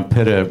Theater,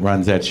 Pitta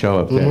runs that show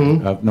up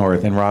there, up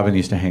north, and Robin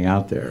used to hang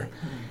out there.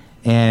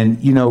 And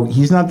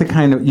he's not the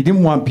kind of I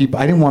didn't want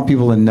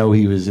people to know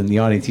he was in the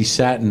audience. He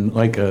sat in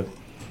like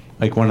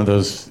one of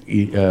those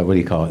what do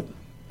you call it?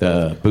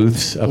 The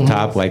booths up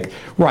top,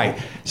 right.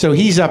 So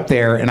he's up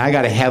there, and I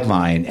got a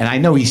headline, and I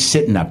know he's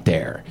sitting up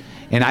there,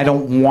 and I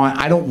don't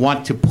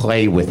want to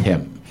play with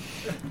him.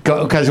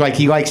 Because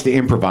he likes to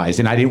improvise,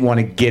 and I didn't want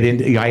to get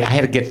into. I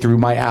had to get through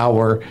my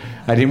hour.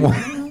 I didn't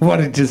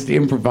want to just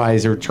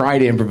improvise or try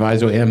to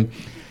improvise with him.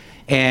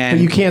 And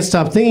but you can't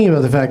stop thinking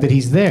about the fact that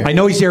he's there. I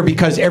know he's there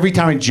because every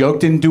time a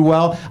joke didn't do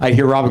well, I'd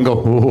hear Robin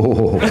go,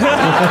 "Oh."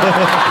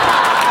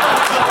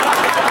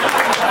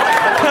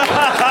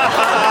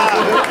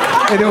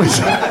 And it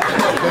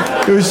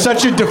was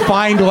such a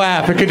defined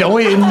laugh. It could no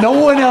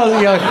one else.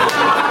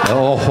 I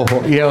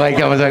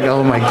was like,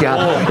 oh my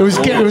God. It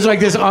was like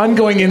this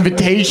ongoing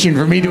invitation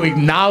for me to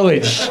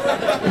acknowledge.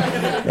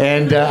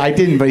 And I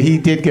didn't, but he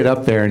did get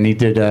up there and he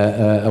did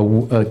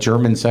a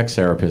German sex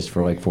therapist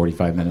for like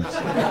 45 minutes.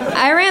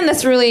 I ran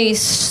this really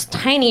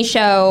tiny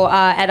show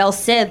at El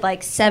Cid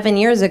 7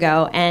 years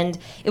ago, and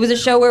it was a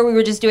show where we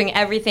were just doing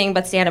everything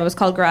but stand-up. It was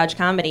called Garage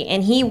Comedy,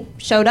 and he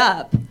showed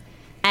up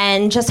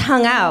and just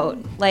hung out.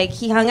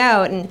 He hung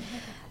out, and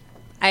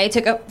I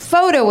took a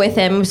photo with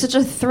him. It was such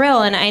a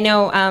thrill, and I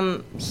know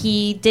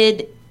he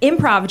did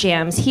improv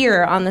jams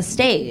here on the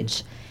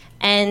stage,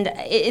 and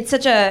it's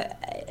such a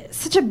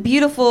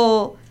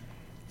beautiful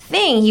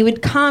thing. He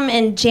would come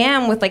and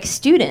jam with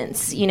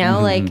students,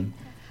 Mm-hmm.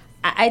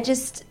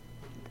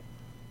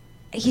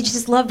 He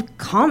just loved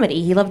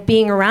comedy. He loved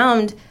being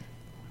around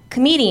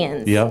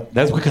comedians. Yep,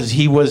 that's because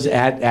he was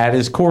at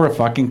his core a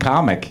fucking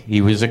comic.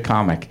 He was a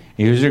comic.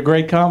 He was a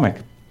great comic.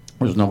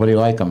 There's nobody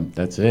like him.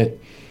 That's it.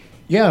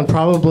 Yeah, and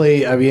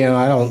probably,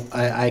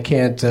 I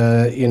can't,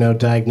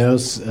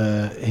 diagnose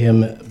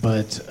him,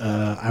 but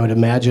I would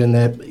imagine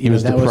that he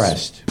was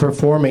depressed. Was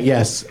performing,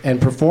 yes, and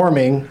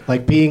performing,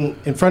 being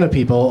in front of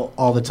people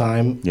all the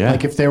time. Yeah.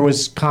 If there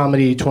was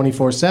comedy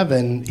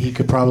 24/7, he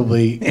could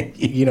probably,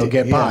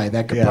 get by.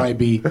 That could probably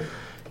be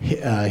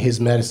his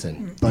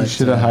medicine. But you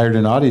should have hired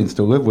an audience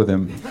to live with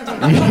him.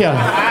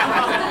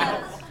 Yeah.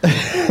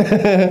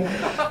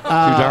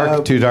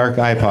 Too dark.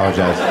 I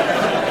apologize.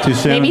 Too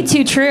soon? Maybe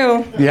too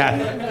true.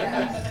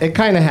 Yeah. It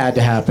kind of had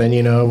to happen,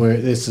 where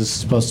this is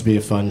supposed to be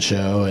a fun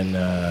show, and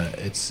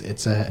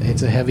it's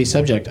a heavy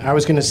subject. I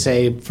was going to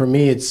say, for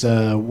me, it's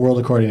World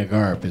According to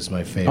Garp is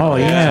my favorite. Oh,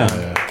 yeah.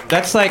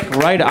 That's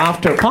right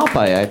after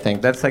Popeye, I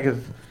think. That's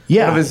one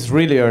of his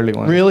really early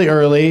ones. Really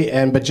early,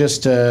 but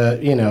just,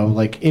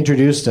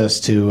 introduced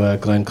us to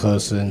Glenn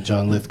Close and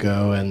John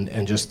Lithgow,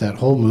 and just that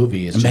whole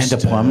movie is Amanda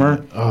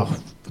Plummer.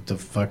 The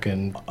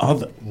fucking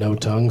no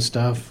tongue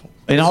stuff.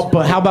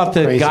 But how about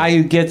the guy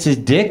who gets his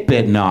dick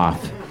bitten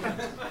off?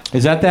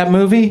 Is that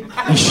movie?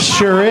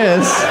 Sure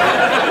is.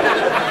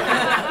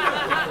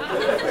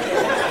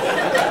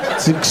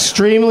 It's an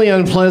extremely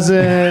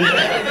unpleasant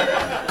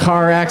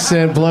car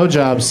accident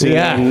blowjob scene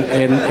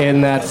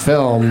in that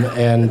film,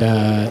 and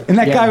that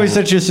guy was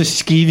such just a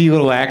skeevy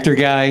little actor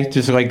guy,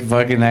 just like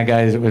fucking that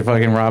guy with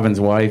fucking Robin's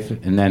wife,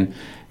 and then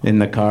in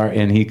the car,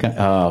 and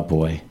oh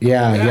boy,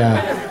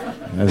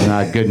 that's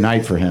not a good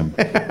night for him.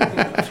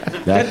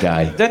 That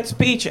guy. That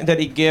speech that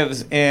he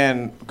gives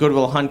in Good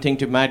Will Hunting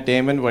to Matt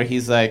Damon, where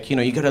he's like,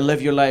 you gotta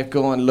live your life,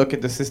 go and look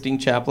at the Sistine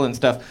Chapel and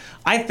stuff.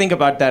 I think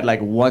about that like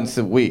once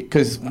a week,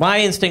 because my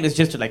instinct is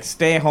just to like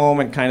stay home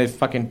and kind of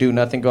fucking do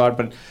nothing, go out.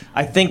 But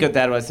I think of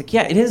that where I was like,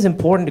 yeah, it is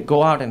important to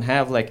go out and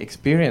have like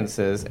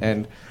experiences.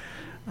 And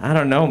I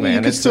don't know, man.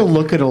 You can still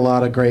look at a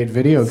lot of great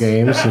video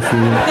games if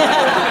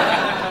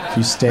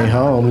you stay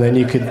home. Then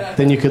you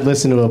could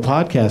listen to a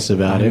podcast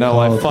about it. No,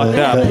 I fucked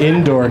up. The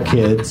Indoor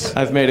Kids.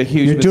 I've made a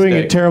huge You're mistake. doing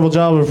a terrible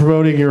job of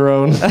promoting your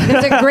own.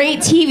 It's a great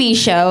TV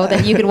show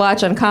that you could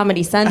watch on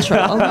Comedy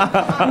Central.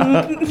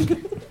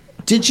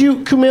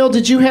 Kumail,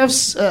 did you have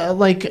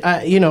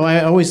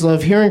I always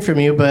love hearing from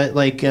you, but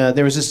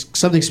there was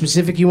something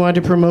specific you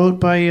wanted to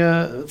promote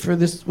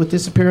with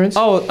this appearance?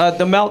 Oh,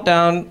 The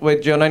Meltdown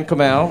with Jonah and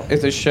Kumail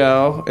is a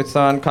show. It's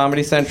on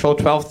Comedy Central,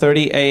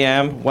 12:30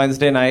 a.m.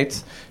 Wednesday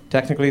nights.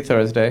 Technically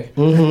Thursday.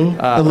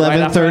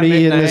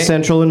 11:30 in the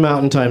Central and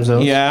Mountain time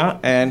zones. Yeah,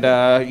 and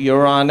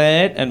you're on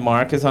it, and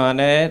Marc is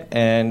on it,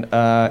 and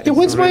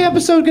when's my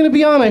episode going to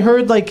be on? I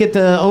heard at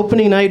the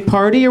opening night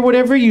party or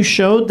whatever, you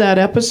showed that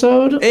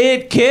episode.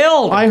 It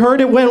killed. I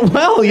heard it went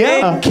well.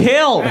 Yeah, it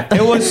killed.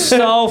 It was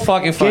so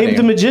fucking funny. Gabe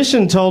the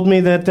Magician told me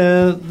that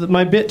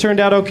my bit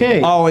turned out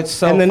okay. Oh, it's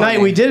so. And the funny.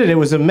 night we did it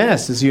was a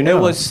mess, as you know. It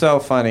was so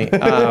funny.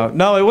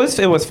 No, it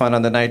was fun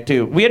on the night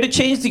too. We had to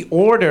change the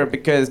order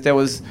because there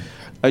was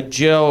a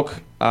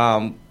joke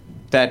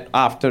that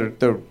after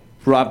the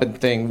Robin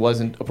thing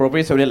wasn't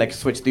appropriate, so we did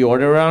switch the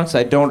order around. So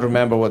I don't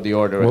remember what the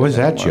order. What was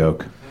that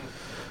joke?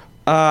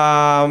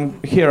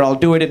 Here, I'll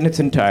do it in its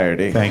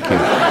entirety. Thank you.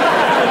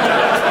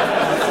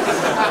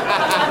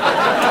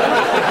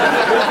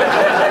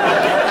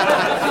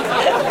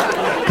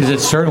 Because it'd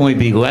certainly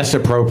be less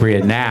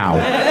appropriate now.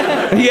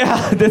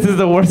 Yeah, this is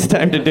the worst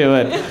time to do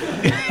it.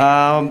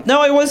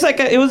 No, it was I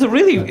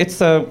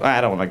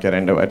don't want to get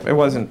into it. It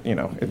wasn't,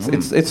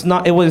 it's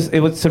not, it was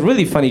a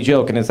really funny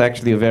joke, and it's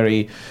actually a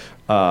very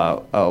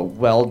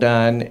well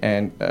done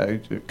and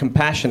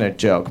compassionate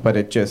joke,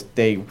 but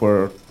they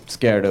were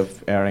scared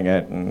of airing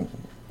it. And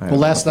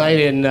last night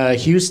in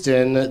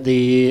Houston,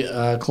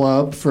 the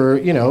club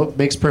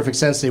makes perfect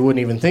sense. They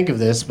wouldn't even think of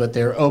this, but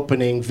their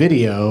opening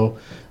video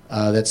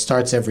that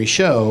starts every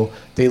show,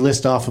 they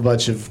list off a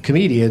bunch of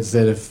comedians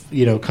that have,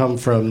 come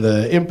from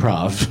the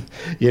improv,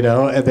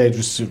 and they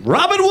just,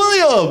 Robin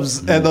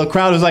Williams! And the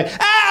crowd was like,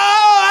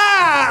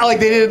 ah! Like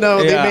they didn't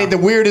know, They made the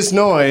weirdest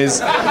noise.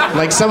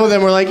 Some of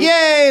them were like,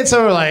 yay! And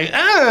some were like,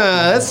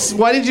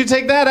 why did you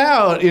take that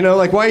out?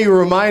 Why are you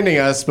reminding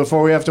us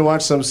before we have to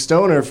watch some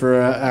stoner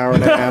for an hour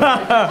and a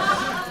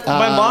half?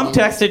 My mom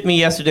texted me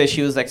yesterday.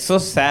 She was so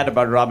sad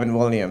about Robin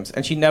Williams,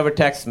 and she never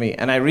texts me.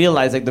 And I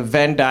realized the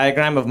Venn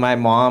diagram of my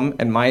mom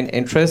and my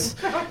interests,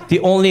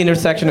 the only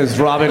intersection is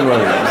Robin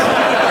Williams.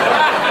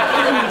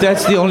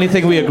 That's the only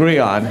thing we agree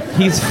on.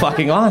 He's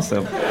fucking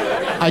awesome.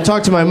 I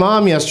talked to my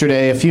mom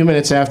yesterday a few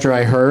minutes after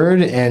I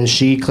heard, and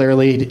she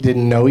clearly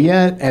didn't know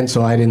yet, and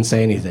so I didn't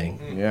say anything.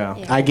 Yeah.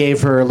 I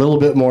gave her a little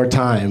bit more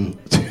time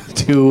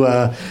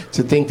to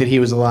think that he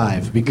was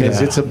alive,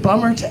 because it's a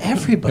bummer to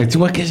everybody. It's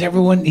because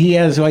he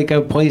has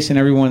a place in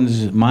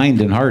everyone's mind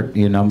and heart,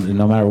 no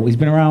matter what. He's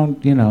been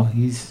around,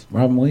 he's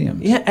Robin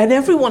Williams. Yeah, and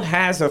everyone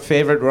has a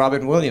favorite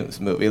Robin Williams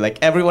movie.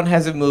 Everyone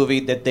has a movie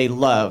that they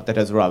love that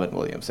has Robin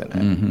Williams in it.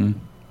 Mm-hmm.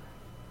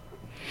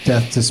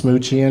 Death to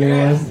Smoochie,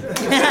 anyone?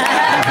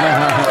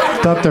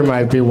 Thought there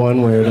might be one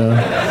weirdo.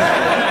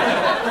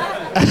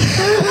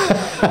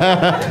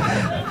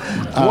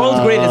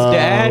 World's Greatest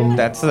Dad.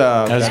 That's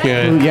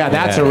good. Yeah,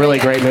 that's a really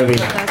great movie.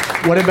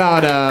 What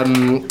about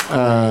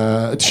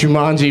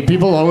Jumanji?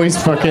 People always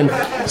fucking.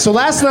 So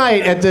last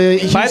night at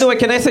the. By the way,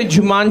 can I say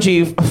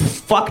Jumanji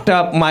fucked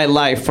up my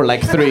life for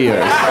 3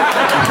 years?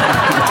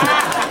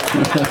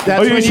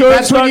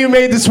 That's when you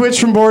made the switch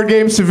from board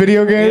games to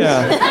video games?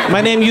 Yeah.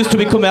 My name used to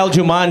be Kumail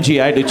Jumanji.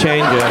 I had to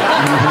change it.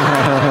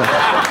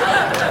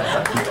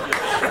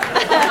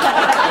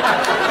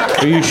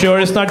 Are you sure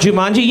it's not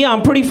Jumanji? Yeah,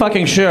 I'm pretty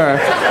fucking sure.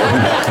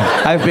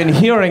 I've been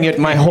hearing it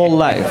my whole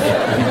life.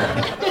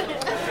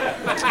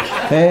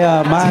 Hey,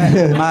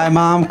 my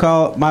mom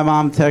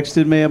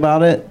texted me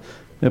about it,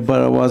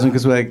 but it wasn't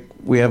because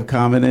we have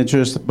common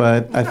interest.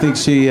 But I think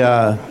she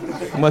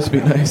must be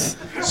nice.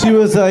 She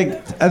was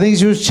I think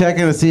she was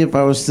checking to see if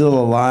I was still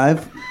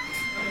alive.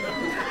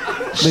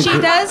 She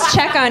does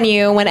check on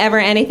you whenever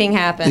anything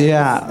happens.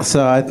 Yeah,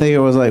 so I think it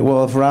was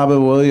if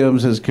Robin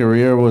Williams, his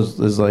career is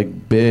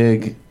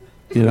big,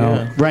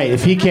 Yeah. Right,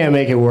 if he can't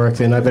make it work,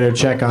 then I better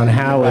check on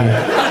Howie.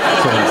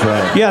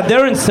 Yeah,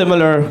 they're in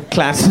similar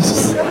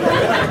classes.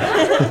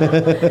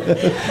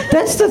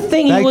 That's the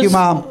thing. Thank you,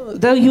 Mom.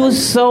 Though he was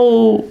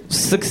so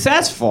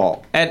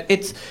successful, and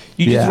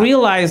you just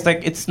realize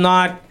like it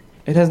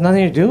has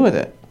nothing to do with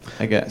it.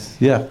 I guess.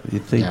 Yeah,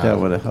 you'd think that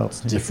would have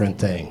helped. Different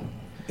thing.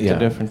 It's a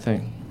different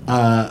thing.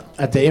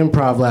 At the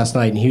Improv last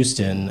night in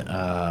Houston,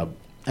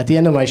 at the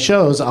end of my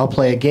shows, I'll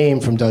play a game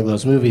from Doug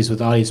Loves Movies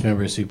with audience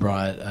members who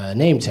brought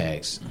name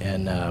tags,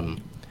 and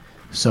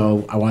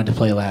so I wanted to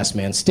play Last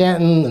Man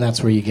Stanton, and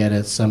that's where you get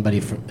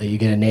you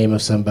get a name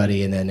of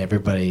somebody, and then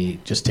everybody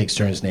just takes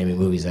turns naming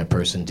movies that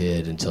person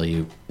did until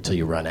you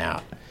run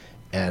out,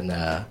 and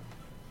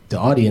the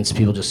audience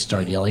people just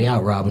started yelling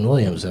out Robin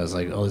Williams. I was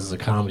like, oh, this is a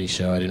comedy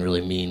show. I didn't really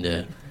mean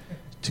to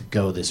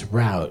go this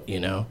route, you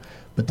know.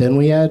 But then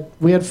we had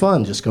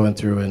fun just going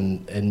through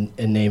and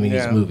naming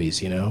these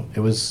movies, you know. It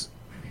was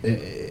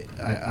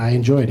I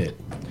enjoyed it.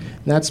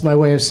 And that's my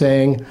way of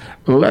saying,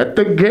 let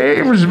the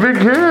games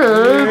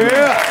begin.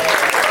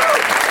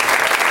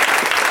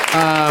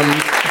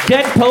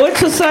 Dead Poet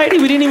Society?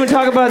 We didn't even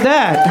talk about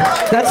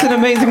that. That's an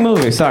amazing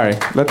movie. Sorry.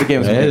 Let the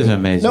games begin. It is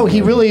amazing. No,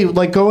 he really,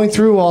 like, going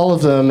through all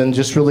of them and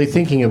just really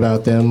thinking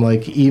about them,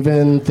 like,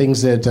 even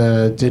things that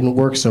didn't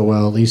work so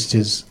well, at least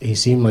he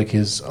seemed like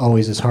his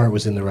heart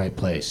was in the right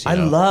place. I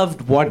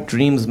loved What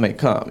Dreams May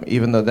Come,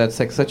 even though that's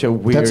like such a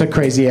weird... That's a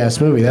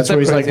crazy-ass movie. That's where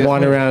he's, like,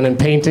 wandering around in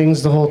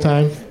paintings the whole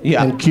time.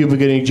 Yeah. And Cuba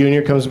Gooding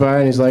Jr. comes by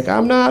and he's like,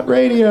 I'm not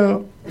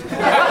radio.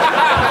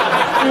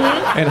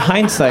 In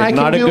hindsight,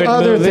 not a good movie. I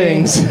can do other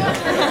things.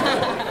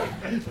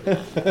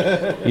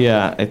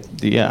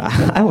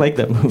 I like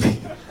that movie.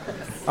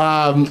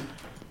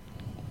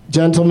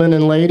 Gentleman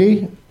and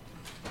lady,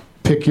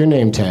 pick your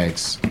name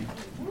tags.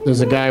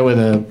 There's a guy with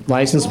a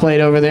license plate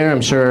over there.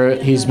 I'm sure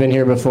he's been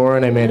here before,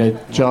 and I made a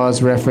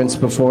Jaws reference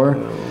before.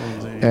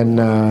 And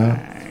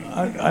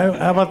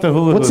how about the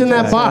hula? What's in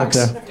that box?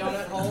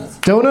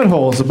 Donut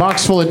holes. A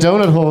box full of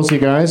donut holes, you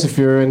guys. If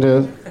you're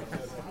into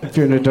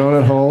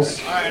donut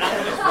holes.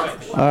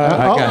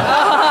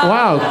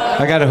 Wow.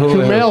 I got a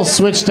hula. Kumail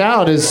switched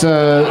out his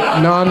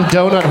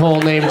non-donut hole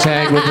name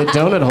tag with the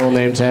donut hole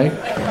name tag.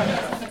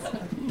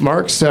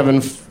 Mark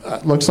 7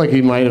 looks like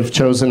he might have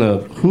chosen a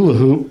hula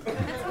hoop.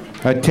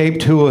 A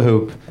taped hula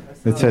hoop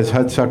that says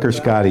Hudsucker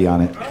Scotty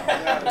on it.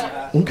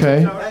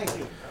 Okay.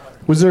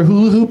 Was there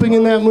hula hooping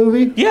in that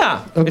movie?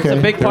 Yeah. Okay. It's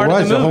a big part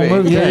of the Whole movie.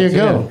 movie. There you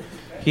go.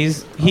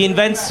 He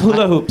invents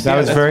hula hoops. That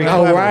was very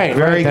clever. Oh, right.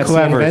 Very That's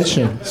clever. the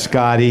invention.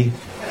 Scotty.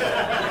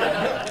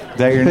 Is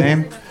that your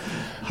name?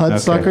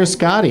 Hudsucker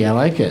Scotty. I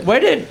like it. Where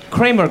did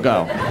Kremer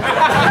go?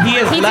 He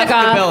has left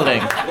the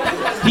building.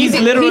 He's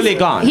literally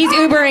gone. He's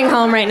Ubering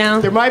home right now.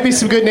 There might be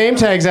some good name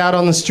tags out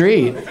on the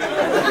street.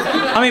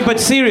 I mean, but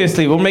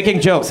seriously, we're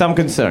making jokes. I'm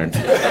concerned.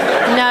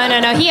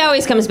 No. He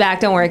always comes back.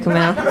 Don't worry,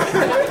 Kumail.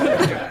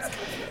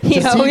 He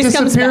Does always he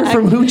comes disappear back.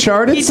 from Who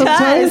Charted He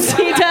sometimes?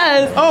 He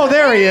does. Oh,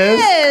 there he is.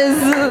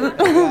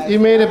 Is. You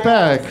made it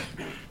back.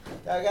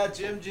 I got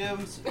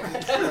Jim's.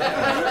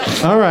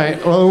 All right.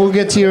 Well, we'll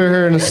get to you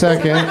here in a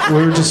second.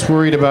 We were just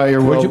worried about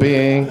your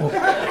well-being.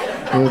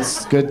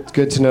 It's good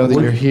to know that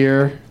you're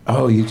here.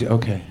 Oh,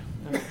 okay.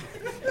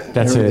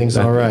 That's Everything's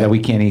all right. That we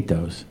can't eat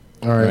those.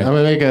 All right. I'm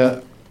going to make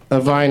a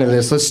vine of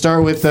this. Let's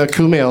start with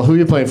Kumail. Who are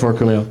you playing for,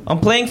 Kumail? I'm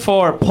playing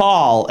for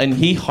Paul, and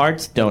he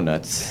hearts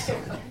donuts.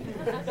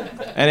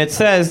 And it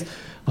says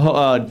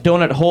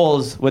donut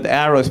holes with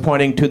arrows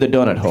pointing to the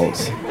donut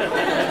holes.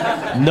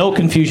 No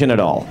confusion at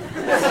all.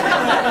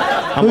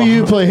 Who are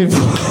you playing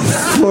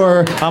for?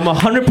 I'm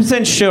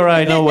 100% sure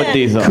I know what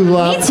these are.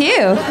 Kulap. Me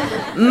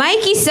too.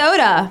 Mikey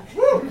Soda.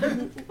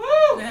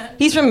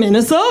 He's from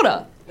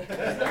Minnesota.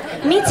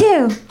 Me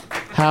too.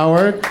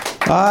 Howard.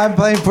 I'm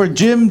playing for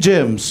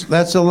Jim's.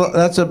 That's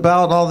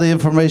about all the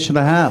information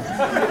I have.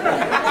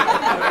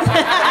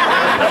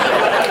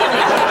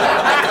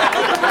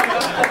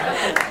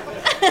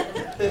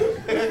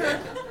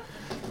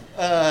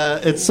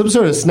 It's some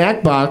sort of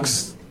snack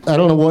box. I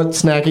don't know what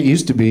snack it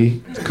used to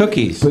be.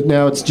 Cookies. But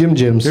now it's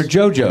Jim's. They're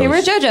JoJo's. They were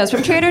JoJo's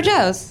from Trader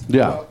Joe's.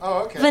 Yeah.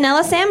 Oh, okay.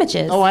 Vanilla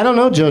sandwiches. Oh, I don't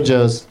know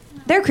JoJo's.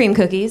 They're cream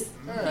cookies.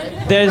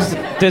 There's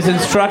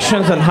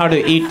instructions on how to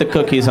eat the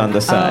cookies on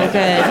the side. Oh,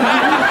 good.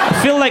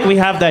 I feel like we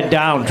have that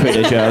down,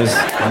 Trader Joe's.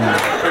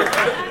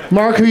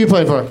 Mark, who are you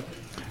playing for?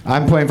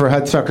 I'm playing for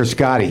Hudsucker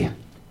Scotty.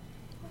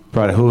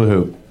 Brought a hula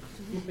hoop.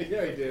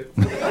 Yeah, he did.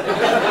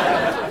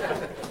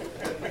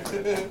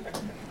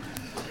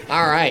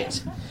 All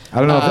right. I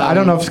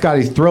don't know if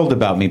Scotty's thrilled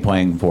about me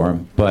playing for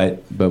him,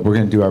 but we're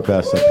gonna do our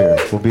best up here.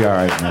 We'll be all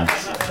right, man.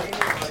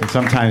 And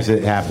sometimes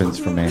it happens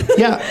for me.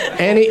 Yeah,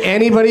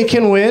 anybody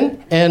can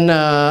win, and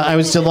I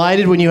was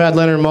delighted when you had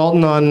Leonard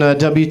Maltin on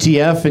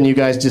WTF, and you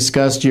guys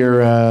discussed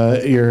your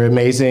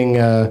amazing.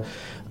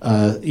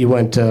 You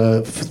went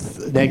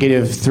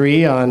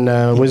 -3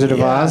 on Wizard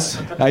of Oz.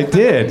 I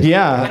did.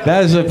 Yeah,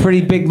 that is a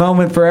pretty big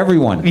moment for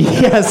everyone.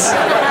 Yes.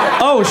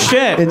 Oh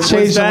shit! It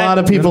changed a lot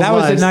of people's lives.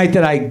 That was the night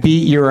that I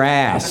beat your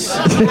ass.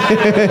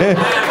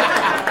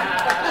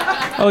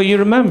 Oh, you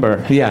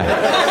remember? Yeah.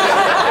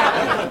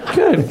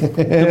 Good.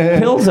 The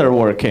pills are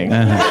working.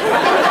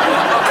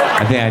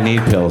 I think I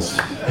need pills.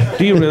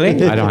 Do you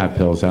really? I don't have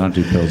pills. I don't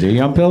do pills. Are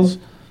you on pills?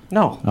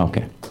 No.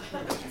 Okay.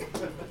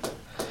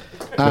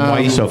 Then why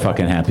are you so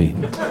fucking happy?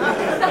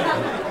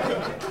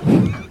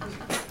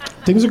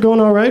 Things are going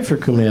all right for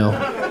Kumail.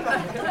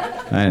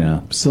 I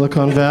know.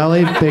 Silicon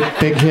Valley,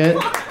 big hit.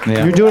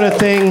 Yeah. You're doing a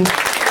thing.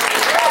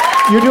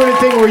 You're doing a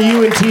thing where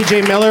you and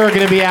TJ Miller are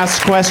going to be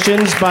asked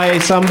questions by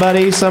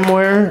somebody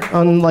somewhere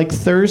on like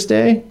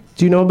Thursday.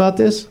 Do you know about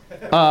this?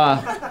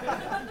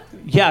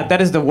 Yeah,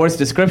 that is the worst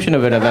description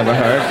of it I've ever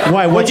heard.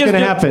 Why? What's going to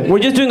happen? We're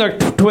just doing a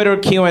Twitter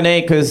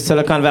Q&A because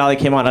Silicon Valley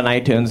came out on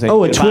iTunes.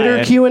 Oh, a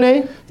Twitter Q&A?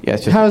 Yeah,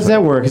 it's just how does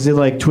that work? Is it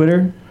like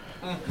Twitter?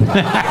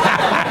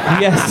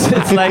 Yes,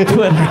 it's like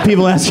Twitter.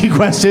 People ask you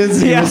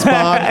questions, you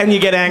respond. And you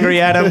get angry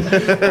at them.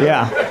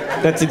 Yeah,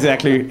 that's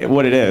exactly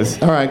what it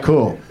is. All right,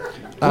 cool.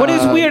 What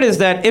is weird is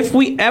that if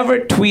we ever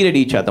tweeted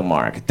each other,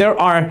 Mark, there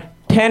are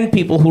 10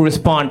 people who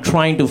respond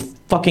trying to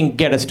fucking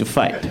get us to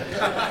fight.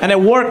 And it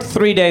worked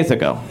 3 days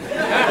ago.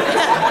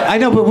 I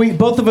know, but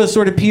both of us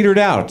sort of petered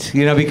out,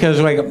 because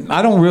like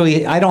I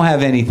don't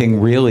have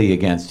anything really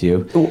against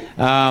you.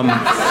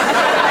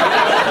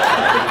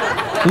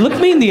 Look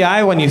me in the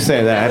eye when you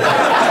say that.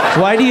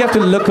 Why do you have to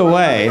look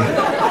away?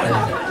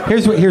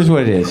 Here's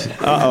what it is.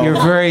 Uh-oh.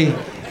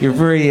 You're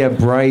very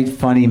bright,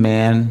 funny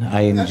man.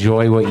 I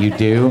enjoy what you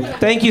do.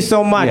 Thank you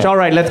so much. Yeah. All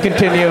right, let's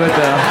continue with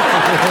the.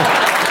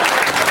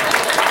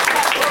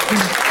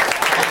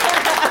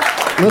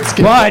 Let's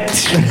get. But.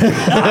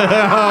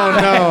 Oh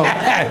no.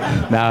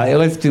 No,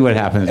 let's do what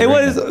happens. Yeah.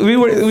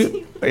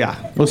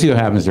 We'll see what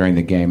happens during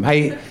the game.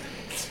 I'm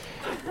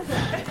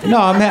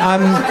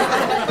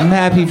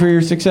happy for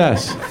your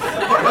success.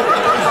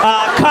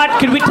 Cut.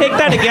 Could we take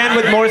that again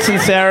with more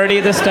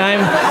sincerity this time?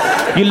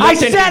 I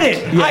said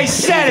it. Yes, I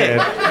said it.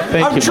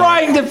 I'm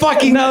trying to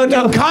fucking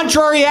no.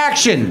 Contrary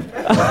action.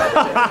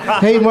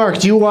 Hey, Mark,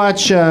 do you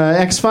watch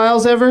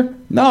X-Files ever?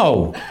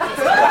 No.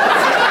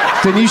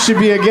 Then you should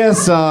be a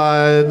guest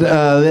on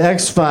the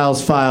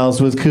X-Files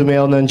files with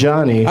Kumail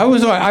Nanjiani.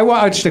 I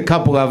watched a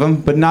couple of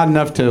them, but not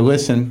enough to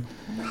listen.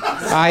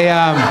 It's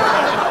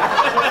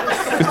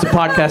a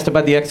podcast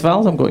about the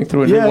X-Files. I'm going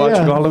through and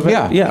rewatching all of it.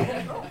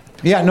 Yeah.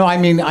 Yeah, no, I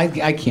mean,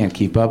 I can't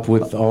keep up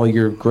with all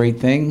your great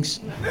things.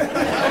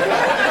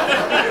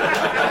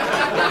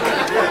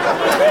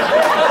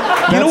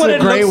 That's a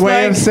great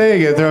way of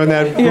saying it, throwing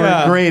that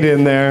word great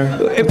in there.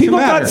 If people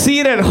can't see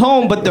it at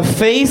home, but the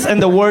face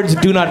and the words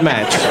do not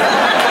match.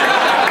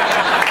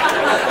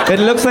 It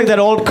looks like that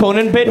old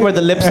Conan bit where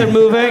the lips are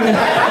moving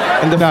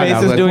and the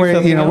face is doing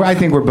something else. I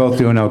think we're both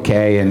doing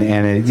okay, and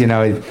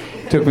it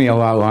took me a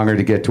lot longer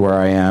to get to where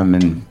I am,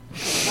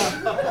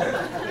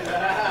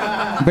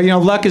 but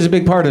luck is a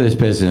big part of this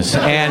business,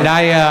 and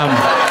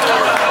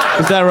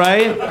is that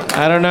right?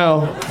 I don't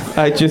know.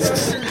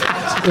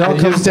 It all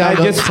comes down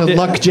to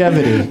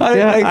longevity.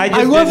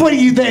 I love what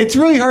you. It's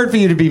really hard for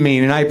you to be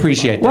mean, and I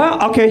appreciate that.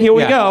 Well, okay, here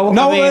we go.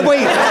 No,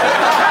 wait.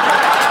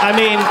 I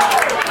mean,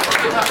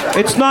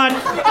 it's not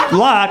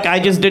luck. I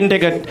just didn't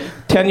take a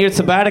 10-year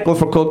sabbatical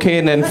for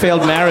cocaine and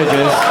failed marriages.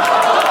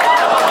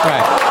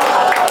 Right.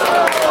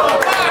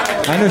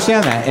 I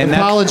understand that. And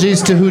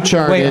apologies to who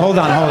charged. Wait, hold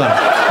on a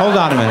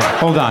minute.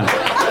 Hold on.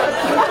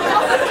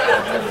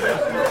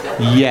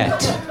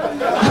 Yet.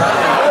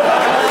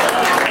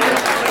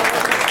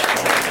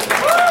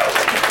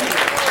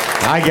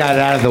 I got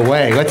it out of the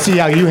way. Let's see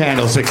how you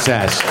handle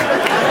success.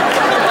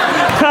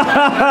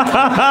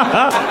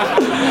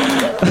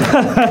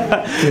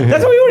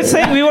 That's what we were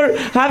saying. We were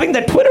having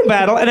that Twitter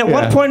battle, and at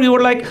one point we were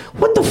like,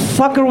 "What the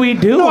fuck are we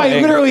doing?" No, I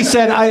literally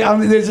said,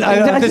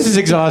 "This is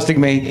exhausting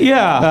me.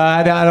 Yeah,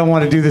 I don't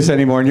want to do this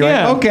anymore." And you're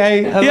like,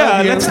 "Okay, I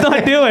love you. Let's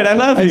not do it. I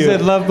love you." I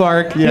said, "Love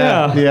Mark."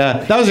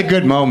 Yeah. That was a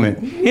good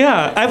moment.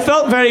 Yeah, I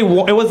felt very. It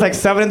was like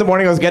 7 a.m.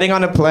 I was getting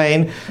on a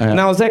plane, and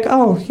I was like,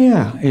 "Oh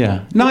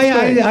yeah." No,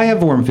 I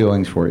have warm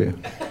feelings for you.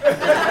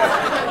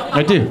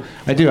 I do.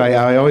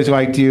 I always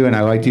liked you, and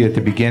I liked you at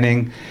the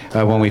beginning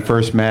when we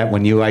first met,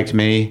 when you liked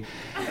me,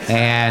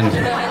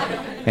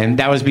 and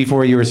that was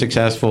before you were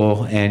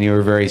successful, and you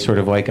were very sort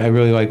of like, I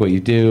really like what you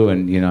do,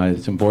 and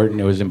it's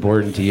important. It was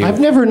important to you. I've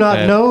never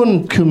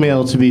known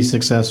Kumail to be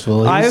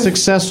successful. He was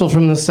successful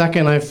from the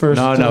second I first.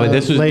 No,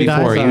 this was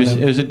before.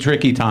 It was a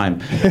tricky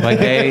time.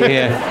 Like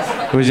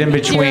it was in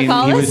between.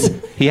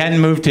 He hadn't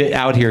moved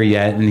out here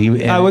yet,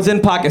 and I was in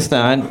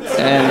Pakistan,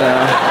 and.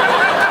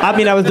 I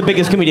mean, I was the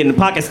biggest comedian in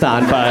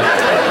Pakistan, but...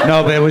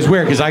 No, but it was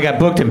weird, because I got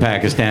booked in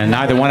Pakistan.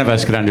 Neither one of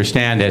us could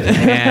understand it.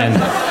 And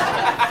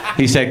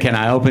he said, "Can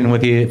I open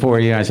for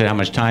you?" I said, "How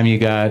much time you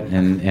got?"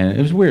 And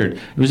it was weird.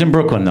 It was in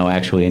Brooklyn, though,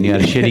 actually, and you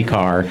had a shitty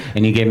car,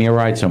 and you gave me a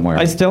ride somewhere.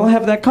 I still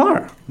have that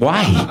car.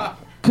 Why?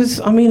 Because,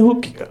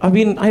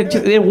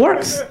 it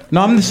works.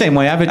 No, I'm the same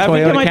way. I have a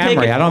Toyota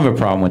Camry. I don't have a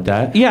problem with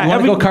that. Yeah, you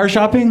want to go car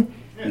shopping?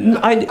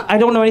 I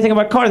don't know anything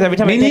about cars. Every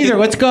time Me neither.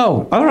 Let's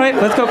go. All right,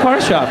 let's go car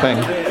shopping.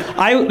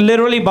 I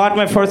literally bought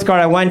my first car.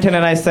 I went in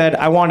and I said,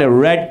 "I want a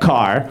red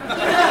car."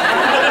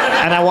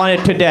 and I want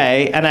it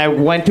today. And I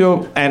went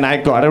and I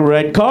got a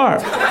red car.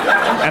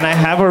 And I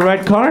have a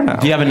red car now.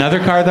 Do you have another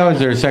car, though? Is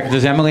there a second?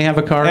 Does Emily have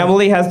a car?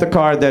 Emily has the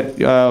car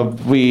that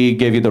we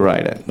gave you the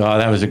ride in. Oh,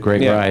 that was a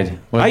great ride.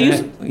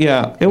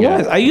 It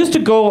was. I used to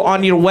go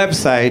on your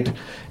website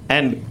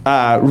and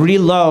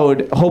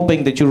reload,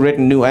 hoping that you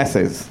written new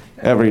essays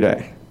every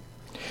day.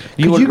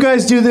 Could you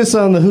guys do this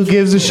on the Who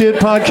Gives a Shit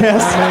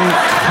podcast?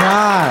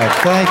 God,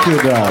 thank you,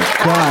 Doug.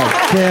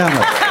 God damn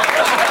it.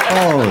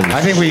 Oh,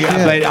 I think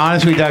but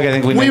honestly, Doug, I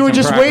think we were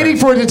just waiting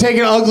for it to take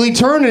an ugly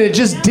turn, and it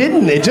just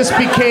didn't. It just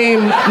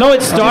became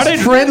it started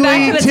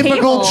friendly,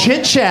 typical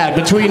chit chat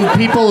between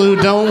people who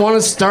don't want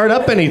to start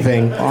up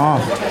anything.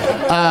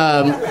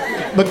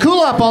 But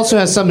Kulap also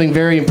has something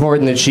very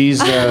important that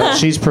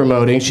she's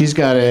promoting. She's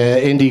got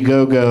an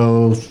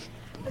Indiegogo.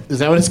 Is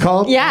that what it's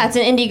called? Yeah, it's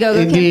an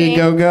Indiegogo campaign.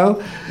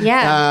 Indiegogo?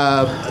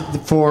 Yeah.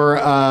 For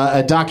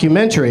a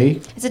documentary.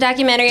 It's a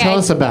documentary. Tell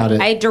us about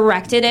it. I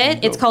directed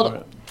it. It's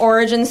called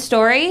Origin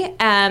Story.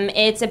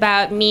 It's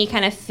about me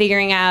kind of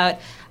figuring out.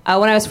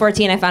 When I was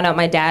 14, I found out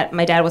my dad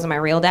wasn't my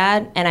real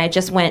dad, and I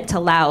just went to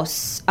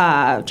Laos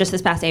just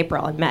this past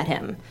April and met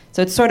him.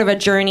 So it's sort of a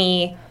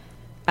journey.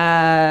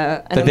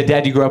 That the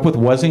dad you grew up with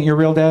wasn't your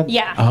real dad?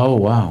 Yeah. Oh,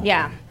 wow.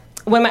 Yeah.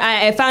 When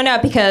I found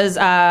out because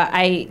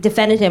I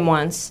defended him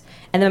once,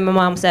 and then my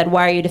mom said,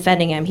 "Why are you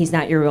defending him? He's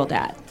not your real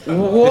dad."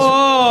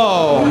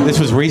 Whoa! This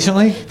was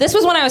recently? This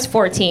was when I was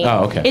 14.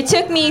 Oh, okay. It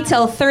took me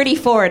till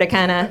 34 to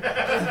kind of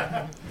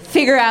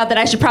figure out that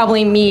I should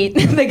probably meet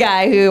the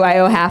guy who I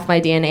owe half my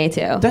DNA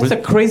to. That's a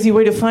crazy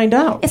way to find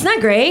out. It's not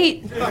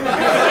great.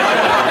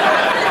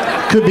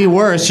 Could be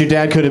worse. Your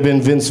dad could have been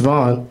Vince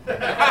Vaughn.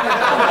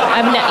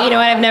 You know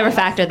what? I've never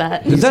factored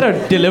that. Is that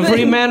a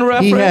delivery man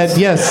reference?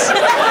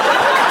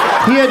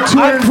 He had 250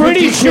 I'm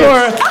pretty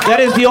sure that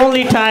is the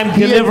only time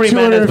delivery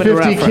man has been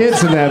referenced. 250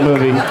 kids in that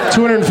movie.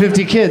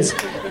 250 kids.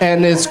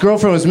 And his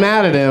girlfriend was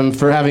mad at him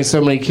for having so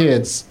many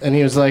kids. And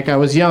he was like, I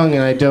was young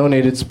and I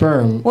donated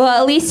sperm. Well,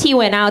 at least he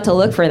went out to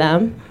look for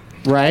them.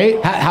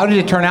 Right? How did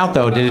it turn out,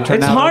 though? Did it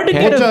turn out? It's hard to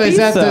get a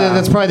visa.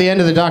 That's probably the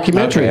end of the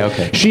documentary.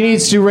 Okay. She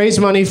needs to raise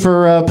money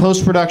for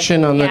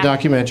post-production on the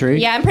documentary.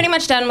 Yeah, I'm pretty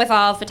much done with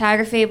all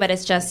photography, but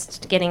it's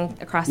just getting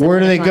across the Where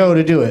do they finish go line.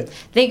 to do it?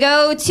 They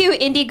go to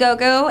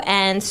Indiegogo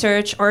and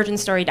search Origin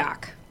Story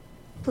Doc.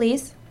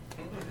 Please.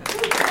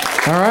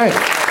 All right.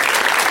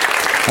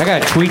 I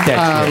got to tweet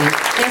that shit.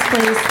 Yes,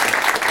 please.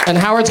 And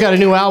Howard's got a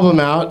new album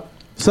out.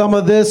 Some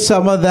of this,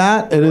 some of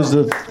that. It is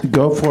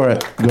go for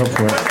it. Go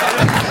for it.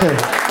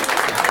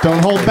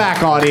 Don't hold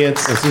back,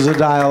 audience. This is a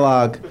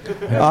dialogue.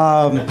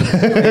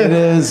 It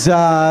is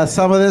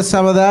some of this,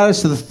 some of that.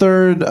 It's the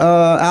third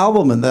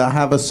album in the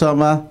Have a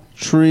Summer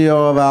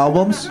trio of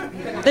albums.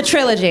 The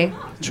trilogy.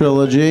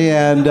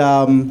 And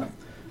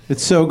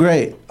it's so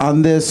great.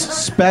 On this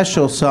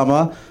special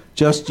summer,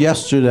 just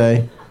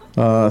yesterday,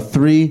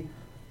 3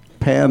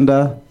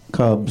 panda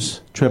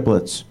cubs,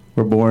 triplets,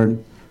 were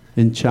born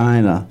in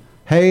China.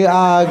 Hey,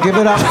 give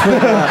it up for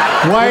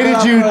Why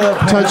did you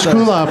touch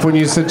Kulap when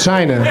you said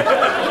China?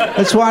 I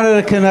just wanted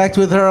to connect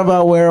with her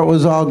about where it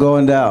was all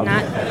going down.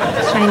 Not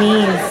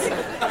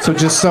Chinese. So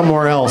just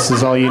somewhere else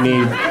is all you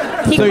need.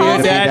 He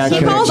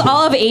calls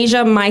all of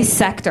Asia my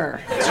sector.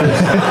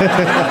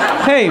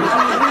 Hey,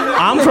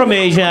 I'm from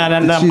Asia,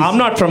 and I'm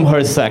not from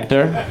her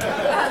sector.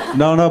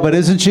 No, but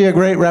isn't she a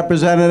great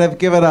representative?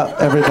 Give it up,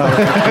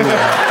 everybody.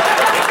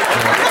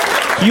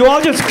 You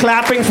all just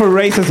clapping for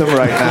racism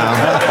right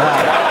now.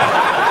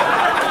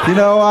 You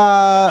know,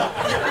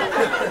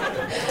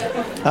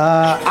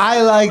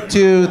 I like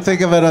to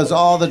think of it as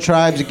all the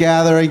tribes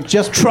gathering.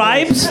 Just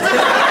tribes?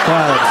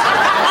 Tribes.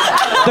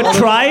 The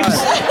tribes?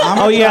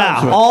 Oh yeah,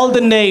 tribesman. all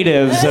the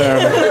natives are.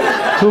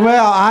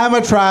 Kumail, I'm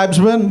a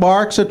tribesman.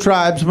 Marc's a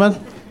tribesman.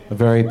 A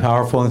very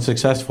powerful and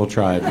successful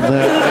tribe.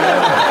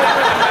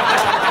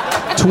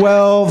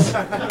 12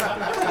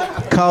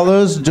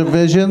 colors,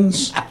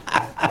 divisions.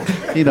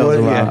 He knows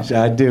a lot.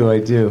 Yeah, I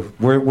do.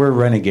 We're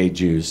renegade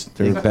Jews.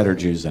 They're better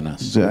Jews than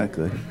us.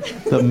 Exactly.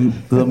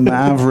 The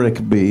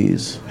Maverick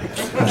Bees.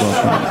 How about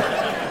that?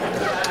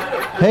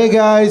 Hey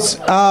guys,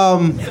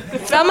 some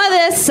of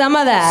this, some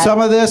of that. Some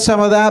of this, some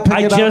of that.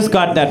 I just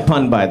got that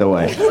pun, by the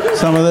way.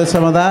 Some of this,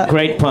 some of that.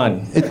 Great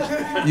pun.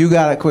 You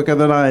got it quicker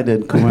than I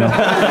did,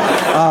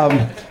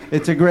 Kumail.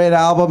 It's a great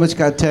album. It's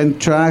got 10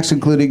 tracks,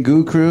 including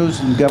Goo Cruise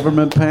and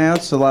Government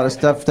Pants. A lot of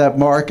stuff that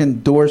Marc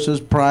endorses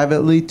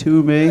privately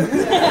to me.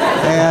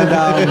 And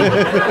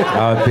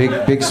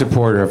big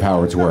supporter of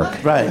Howard's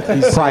work. Right.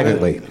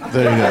 Privately.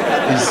 There you go.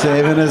 He's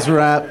saving his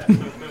rep.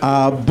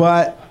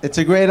 But it's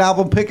a great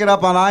album. Pick it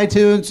up on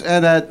iTunes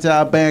and at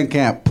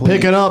Bandcamp, please.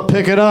 Pick it up.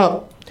 Pick it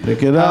up.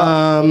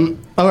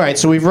 All right,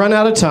 so we've run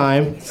out of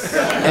time,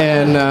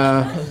 and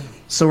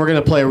so we're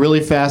going to play a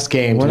really fast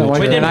game. Why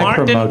didn't I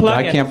promote?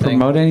 I can't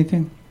promote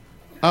anything?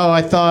 Oh,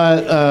 I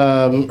thought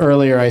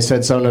earlier I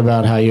said something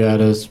about how you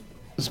had a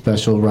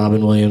special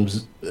Robin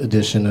Williams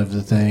edition of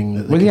the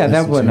thing. Well, yeah,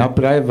 that went up,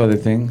 but I have other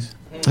things.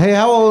 Hey,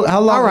 how long?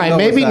 All right, ago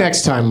was maybe that?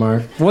 next time,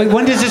 Mark. Wait,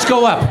 when does this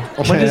go up?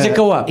 When does it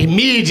go up?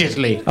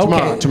 Immediately.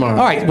 Okay. Tomorrow.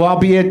 All right. Well, I'll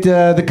be at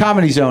the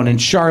Comedy Zone in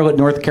Charlotte,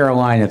 North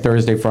Carolina,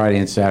 Thursday, Friday,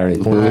 and Saturday.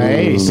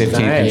 Nice, 15th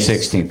nice. and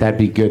 16th. That'd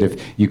be good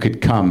if you could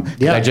come. 'Cause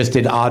Yeah. I just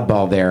did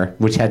Oddball there,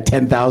 which had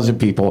 10,000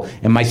 people,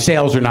 and my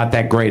sales are not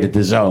that great at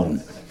the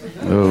Zone.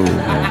 Oh.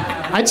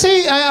 I'd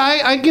say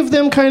I give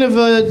them kind of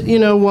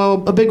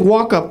a big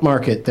walk-up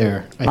market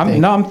there.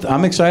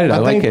 I'm excited. I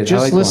like think it.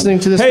 just I like listening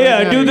to this. Hey,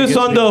 right I now, do you this get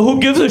on the Who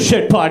Gives a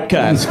Shit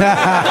podcast.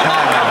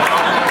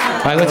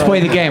 All right, let's play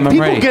the game. I'm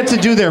People ready. get to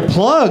do their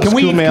plugs,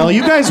 Kumail.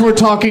 You guys were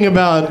talking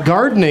about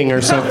gardening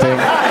or something.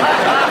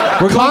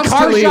 We're going car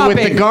Constantly shopping.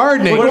 with the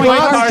gardening. We're going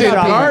car Constant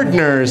shopping.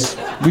 gardeners.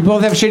 We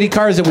both have shitty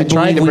cars that we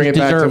tried to believe bring we it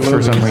back to deserve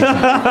for some movies.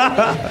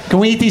 reason. Can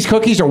we eat these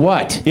cookies or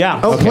what? Yeah.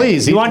 Oh,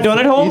 please. You want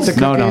donut holes? Eat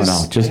the No,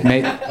 cookies. Just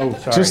make. Oh,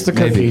 sorry. Just the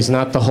cookies,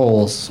 not the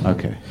holes.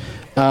 Okay.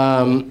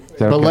 But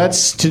okay?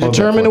 let's to Hold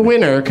determine that a for me.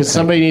 winner because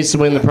somebody needs to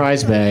win the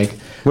prize bag.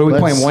 What are we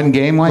Let's- playing? One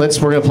game? One? We're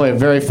gonna play a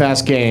very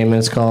fast game. And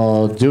it's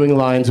called Doing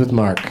Lines with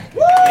Mark.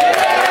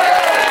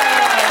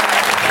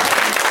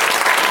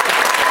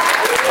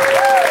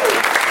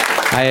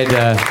 I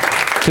had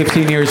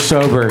 15 years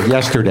sober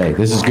yesterday.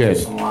 This is good.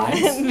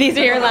 These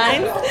are your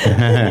lines?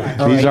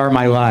 These are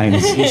my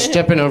lines. You're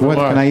stepping over What,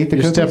 Mark. can I eat the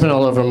You're cookies? stepping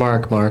all over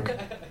Mark.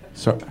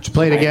 So, Did you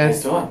play it again?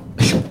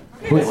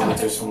 Want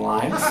to do some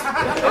lines?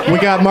 We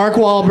got Mark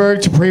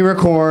Wahlberg to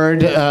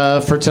pre-record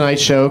for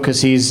tonight's show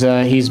because he's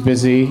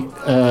busy.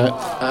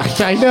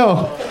 I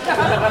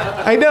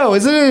know.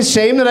 Isn't it a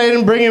shame that I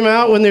didn't bring him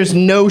out when there's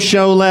no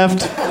show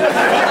left?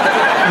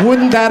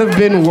 Wouldn't that have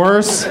been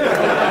worse?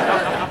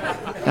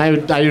 I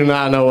do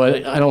not know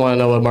what. I don't want to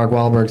know what Mark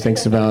Wahlberg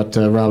thinks about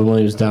Robin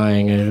Williams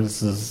dying.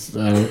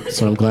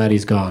 So I'm glad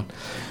he's gone.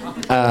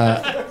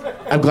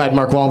 I'm glad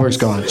Mark Wahlberg's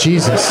gone.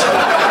 Jesus.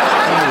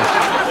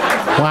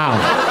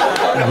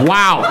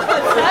 Wow.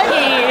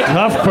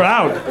 Tough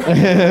crowd.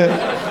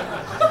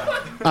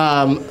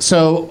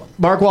 So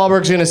Mark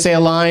Wahlberg's going to say a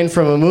line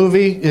from a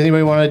movie.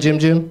 Anybody want a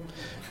Jim?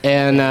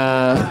 And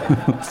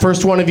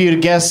first one of you to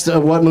guess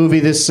what movie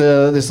this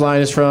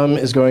line is from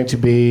is going to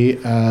be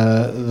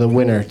the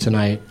winner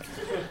tonight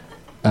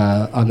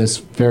on this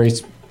very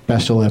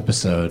special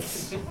episode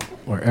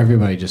where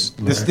everybody just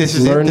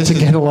learn to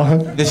get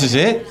along. This is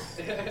it?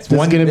 This is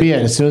going to be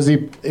it. As soon as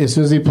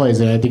he plays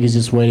it, I think he's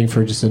just waiting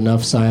for just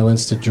enough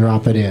silence to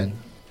drop it in.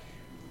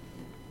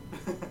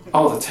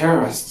 Oh, the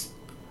terrorists.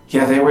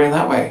 Yeah, they were in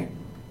that way.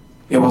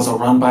 It was a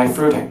run by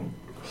fruiting.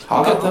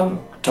 I'll get them.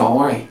 Don't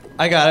worry.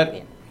 I got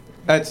it.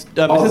 That's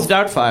Mrs.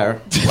 Doubtfire.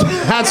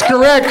 That's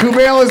correct.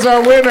 Kumail is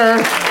our winner.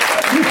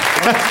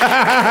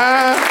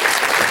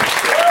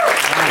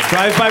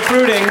 Drive by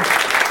fruiting.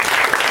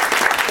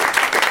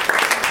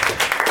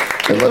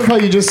 I love how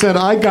you just said,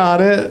 I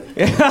got it.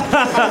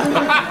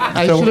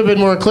 I should have been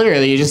more clear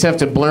that you just have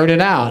to blurt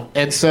it out.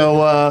 And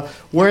so,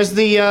 where's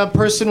the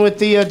person with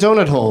the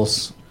donut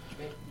holes?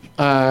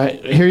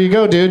 Here you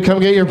go, dude. Come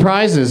get your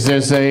prizes.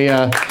 There's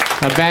a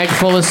bag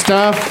full of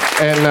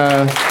stuff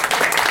and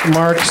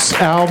Mark's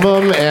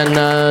album and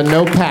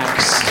no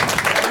packs.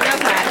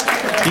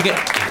 You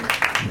get.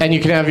 And you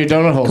can have your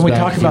donut holes Can we back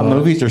talk if you about want.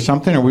 movies or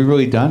something? Are we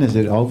really done? Is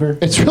it over?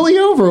 It's really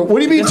over. What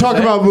do you mean talk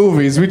about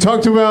movies? We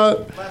talked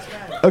about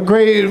a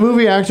great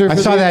movie actor for I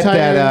saw the that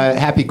entire...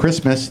 Happy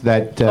Christmas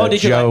that Did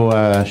you Joe.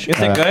 like? Is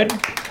it good?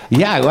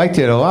 Yeah, I liked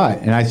it a lot.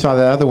 And I saw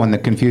the other one, the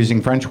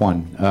confusing French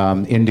one,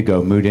 Mood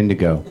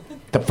Indigo.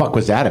 The fuck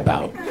was that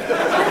about?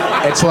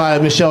 It's a lot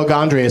of Michel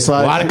Gondry. It's a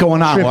lot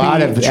going on. Trippy, A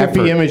lot of trippy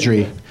effort.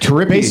 imagery.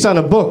 Trippy. Based on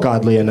a book,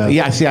 oddly enough.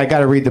 Yeah, see, I got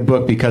to read the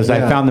book because I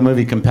Yeah. found the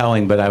movie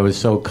compelling, but I was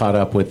so caught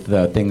up with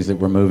things that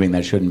were moving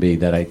that shouldn't be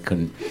that I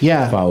couldn't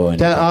follow anything.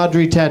 That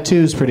Audrey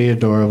tattoo's pretty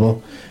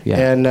adorable. Yeah.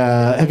 And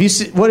have you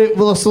seen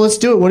so let's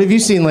do it. What have you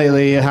seen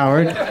lately,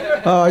 Howard?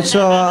 Oh, I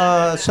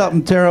saw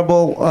something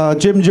terrible.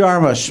 Jim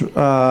Jarmusch.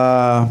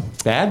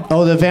 Bad?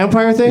 Oh, the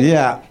vampire thing?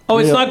 Yeah. Oh,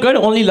 it's real- not good.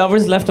 Only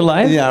lovers left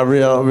alive. Yeah,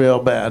 real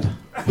bad.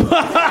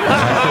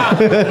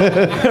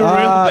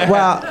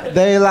 Well,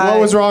 they like. What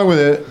was wrong with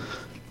it?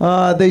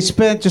 They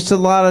spent just a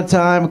lot of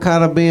time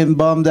kind of being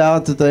bummed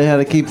out that they had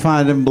to keep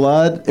finding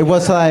blood. It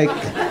was like,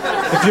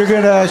 if you're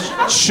gonna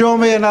show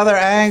me another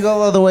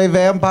angle of the way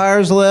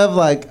vampires live,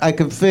 like I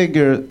could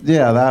figure,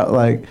 yeah, that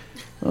like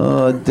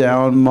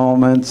down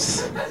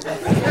moments.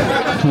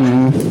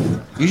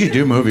 You should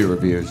do movie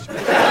reviews.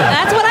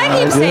 That's what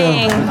I keep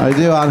saying. I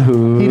do on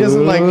who? He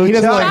doesn't like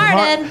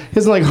Started. he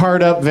doesn't like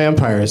hard up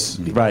vampires.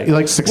 Right. He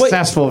likes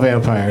successful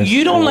vampires.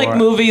 You don't like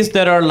movies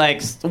that are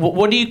like,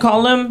 what do you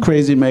call them?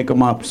 Crazy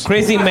make-em-ups.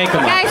 Crazy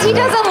make-em. Guys, he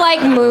doesn't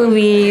like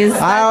movies.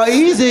 Oh,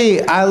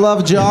 easy. I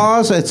love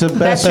Jaws. It's the That's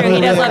best true. He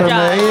movie does love ever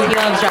Jaws. made. He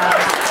loves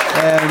Jaws.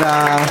 And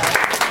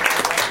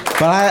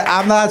but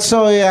I'm not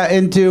so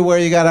into where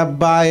you gotta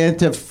buy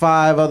into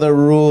 5 other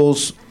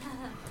rules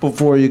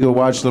before you go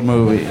watch the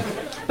movie.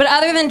 But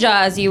other than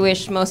Jaws, you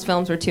wish most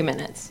films were 2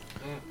 minutes.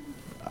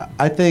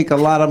 I think a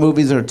lot of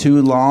movies are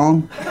too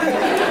long.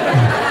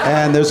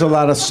 And there's a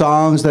lot of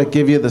songs that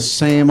give you the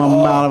same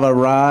amount of a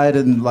ride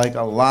in like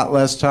a lot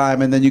less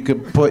time, and then you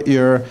could put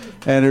your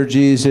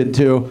energies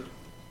into.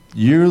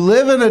 You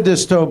live in a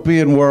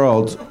dystopian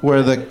world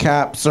where the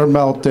caps are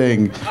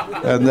melting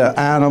and the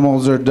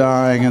animals are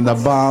dying and the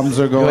bombs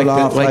are going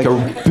off.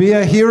 Be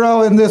a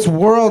hero in this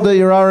world that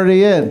you're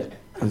already in.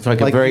 It's like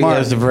Marc. It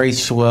was a very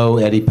slow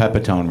Eddie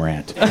Pepitone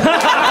rant. A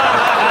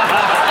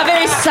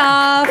very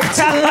soft.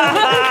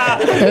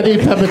 Eddie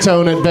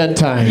Pepitone at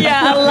bedtime.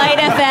 Yeah, a light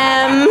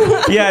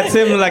FM. Yeah, it's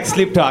him like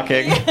sleep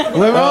talking.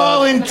 We're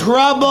all in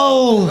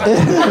trouble.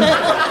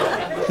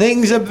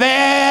 Things are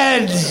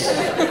bad.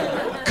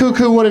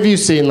 Cuckoo, what have you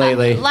seen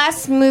lately?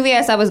 Last movie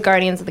I saw was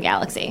Guardians of the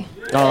Galaxy.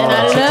 Oh,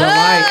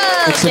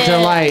 it's a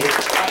delight.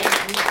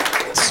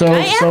 It's a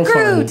delight. So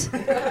fun.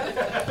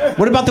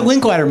 What about the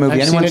Linklater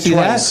movie? Anyone see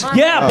that?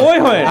 Yeah,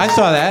 Boyhood. I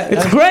saw that.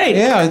 It's great.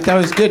 Yeah, that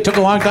was good. Took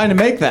a long time to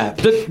make that.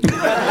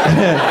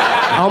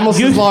 Almost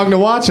as long to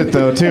watch it,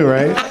 though, too,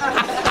 right?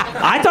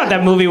 I thought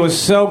that movie was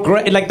so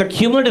great. Like the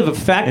cumulative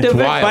effect of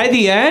it. Wild. By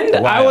the end,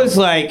 I was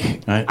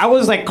like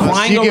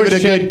crying you over give it a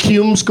shit. good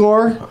Cume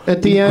score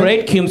at the end?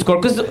 Great Cume score.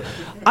 Because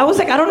I was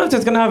like, I don't know if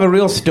it's going to have a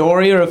real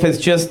story or if it's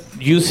just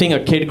you seeing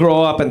a kid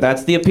grow up and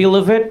that's the appeal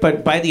of it.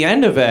 But by the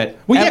end of it...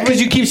 Well, yeah,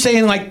 because you keep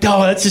saying like,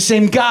 oh, that's the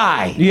same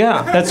guy.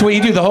 Yeah. That's what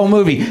you do the whole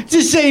movie. It's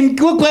the same...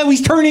 Look how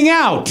he's turning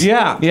out.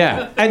 Yeah.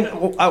 Yeah. And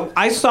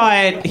I saw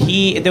it.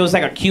 There was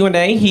like a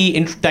Q&A.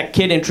 That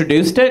kid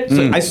introduced it.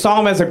 So I saw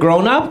him as a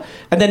grown-up.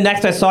 And then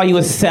next I saw he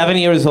was 7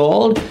 years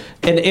old.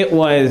 And it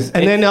was...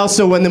 And then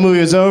also when the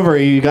movie was over,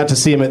 you got to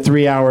see him at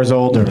 3 hours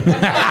older.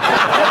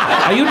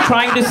 Are you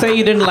trying to say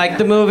you didn't like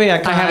the movie? I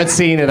haven't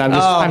seen it.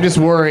 I'm just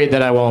worried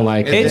that I won't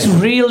like it. It's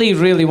really,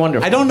 really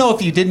wonderful. I don't know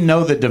if you didn't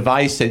know the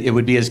device that it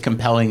would be as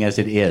compelling as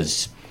it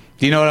is.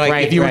 Do you know,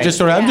 like, if you were just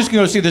sort of, I'm just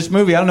going to go see this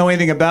movie, I don't know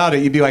anything about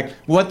it, you'd be like,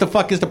 what the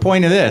fuck is the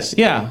point of this?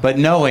 Yeah. But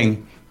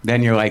knowing,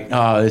 then you're like,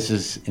 oh, this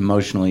is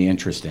emotionally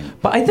interesting.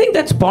 But I think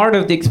that's part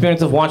of the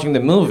experience of watching the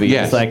movie.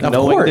 Yes, It's like of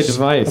knowing course. the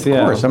device. Of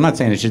Yeah. course. I'm not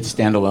saying it should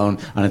stand alone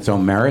on its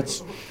own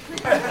merits.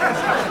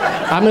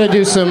 I'm going to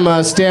do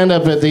some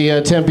stand-up at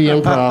the Tempe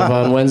Improv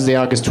on Wednesday,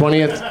 August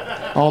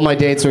 20th. All my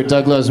dates are at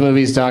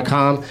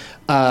douglovesmovies.com.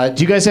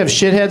 Do you guys have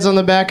shitheads on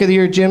the back of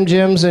your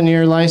gyms and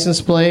your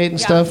license plate and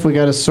stuff? We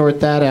got to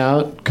sort that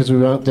out because we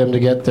want them to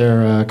get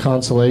their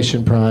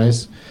consolation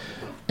prize.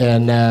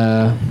 And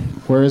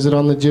where is it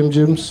on the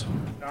gyms?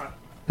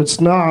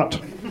 It's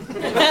not.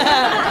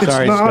 It's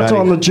Sorry, not Scotty.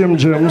 on the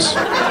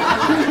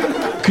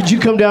gyms. Could you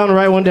come down and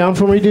write one down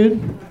for me,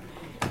 dude?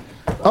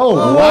 Oh,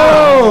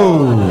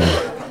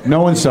 Whoa!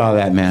 No one saw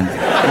that, man.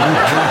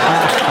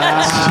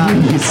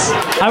 jeez.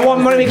 I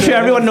want to make sure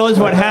everyone knows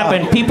what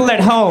happened. People at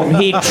home,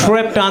 he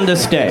tripped on the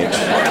stage.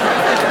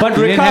 But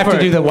You recovered. didn't have to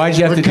do that. Why'd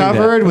you have to do that?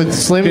 Recovered with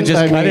slim. You could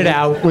just cut it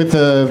out. with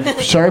a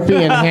Sharpie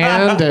in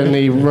hand, and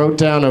he wrote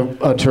down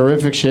a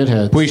terrific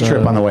shithead. Please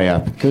trip on the way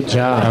up. Good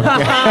job.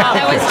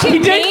 That was too He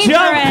did dangerous.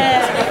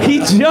 jump. He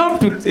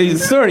jumped.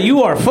 Sir,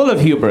 you are full of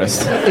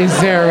hubris. Is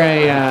there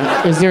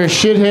a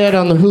shithead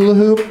on the hula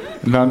hoop?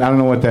 No, I don't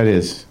know what that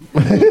is.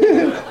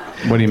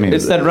 What do you mean?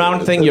 It's that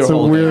round thing you're It's a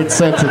holding. weird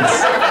sentence.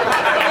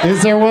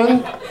 Is there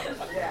one?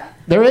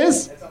 There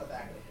is?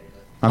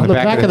 on the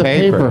back of the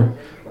paper.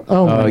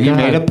 Oh, my you God.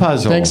 made a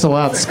puzzle. Thanks a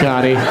lot,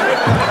 Scotty.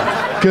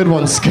 Good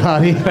one,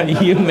 Scotty.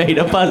 You made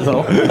a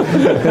puzzle.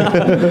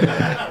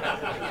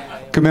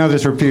 Kumail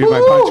just repeated my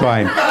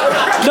punchline.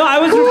 No, I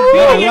was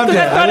repeating it because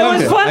I thought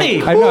it was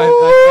funny. I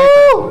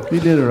know. You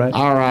did it right.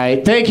 All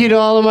right. Thank you to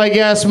all of my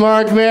guests,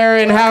 Marc,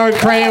 Maron, Howard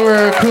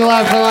Kremer,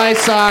 Kulap,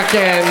 Vilaysack,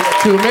 and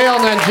Kumail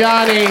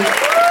Nanjiani.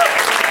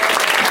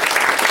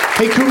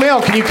 Hey,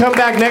 Kumail, can you come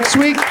back next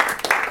week?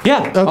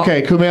 Yeah.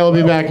 Okay, Kumail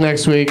will be back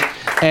next week.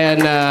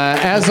 And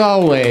as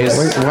always,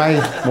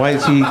 Why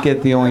does he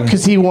get the only...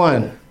 because he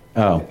won.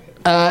 Oh.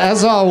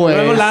 As always.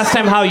 Remember last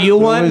time how you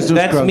won? Always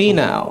That's disgruntled. me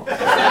now.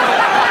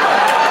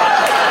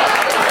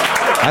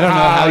 I don't know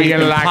how you you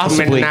can like me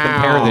possibly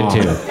now?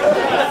 compare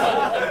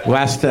the two.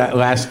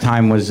 Last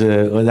time was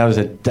that was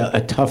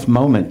a tough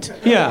moment.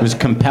 Yeah. It was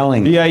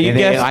compelling. Yeah, you and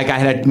guessed- like I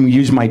had to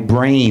use my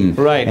brain.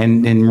 Right.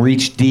 And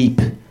reach deep.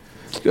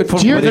 For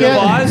Do you Wizard get-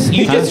 of Oz,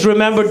 you just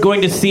remembered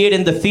going to see it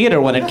in the theater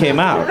when it came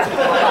out.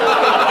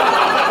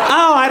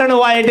 Oh, I don't know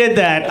why I did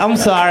that. I'm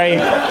sorry.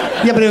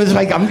 Yeah, but it was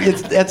like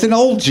it's an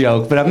old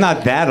joke, but I'm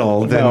not that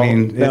old. No, I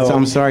mean, no.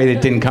 I'm sorry that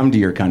it didn't come to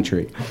your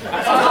country.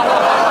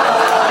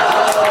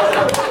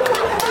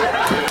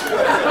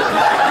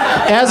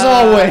 As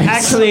always.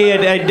 Actually,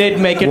 I did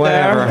make it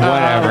Whatever, there.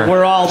 whatever.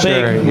 We're all Sure,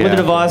 big yeah. Wizard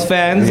of Oz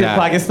fans Yeah. in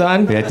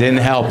Pakistan. It didn't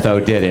help, though,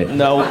 did it?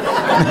 No,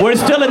 we're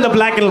still in the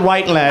black and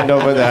white land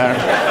over there.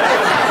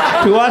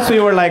 To us, we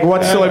were like,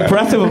 what's so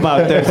impressive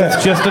about this?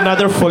 It's just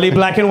another fully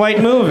black and white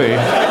movie.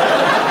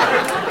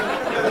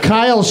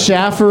 Kyle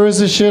Schaffer is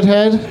a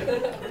shithead.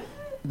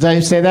 Did I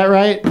say that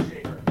right?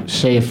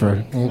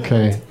 Schaefer.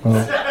 Okay.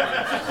 Well,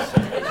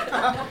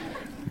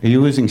 Are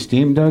you losing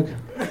steam, Doug?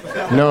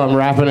 no, I'm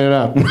wrapping it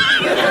up.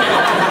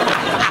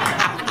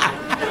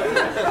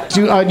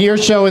 On your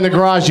show in the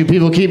garage, do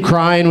people keep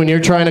crying when you're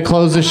trying to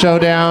close the show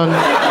down?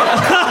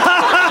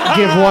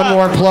 give one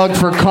more plug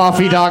for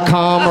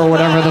coffee.com or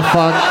whatever the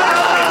fuck.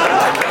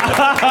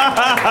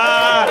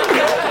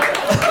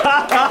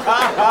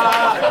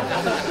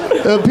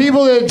 The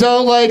people that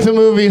don't like the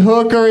movie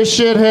Hook are a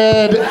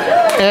shithead,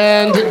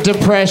 and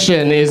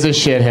depression is a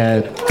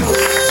shithead.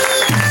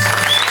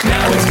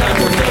 Now it's time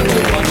for Doug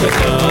to watch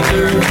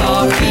another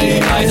talkie.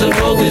 Eyes of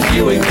both his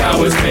viewing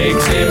prowess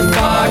makes him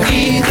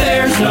cocky.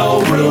 There's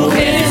no room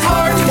in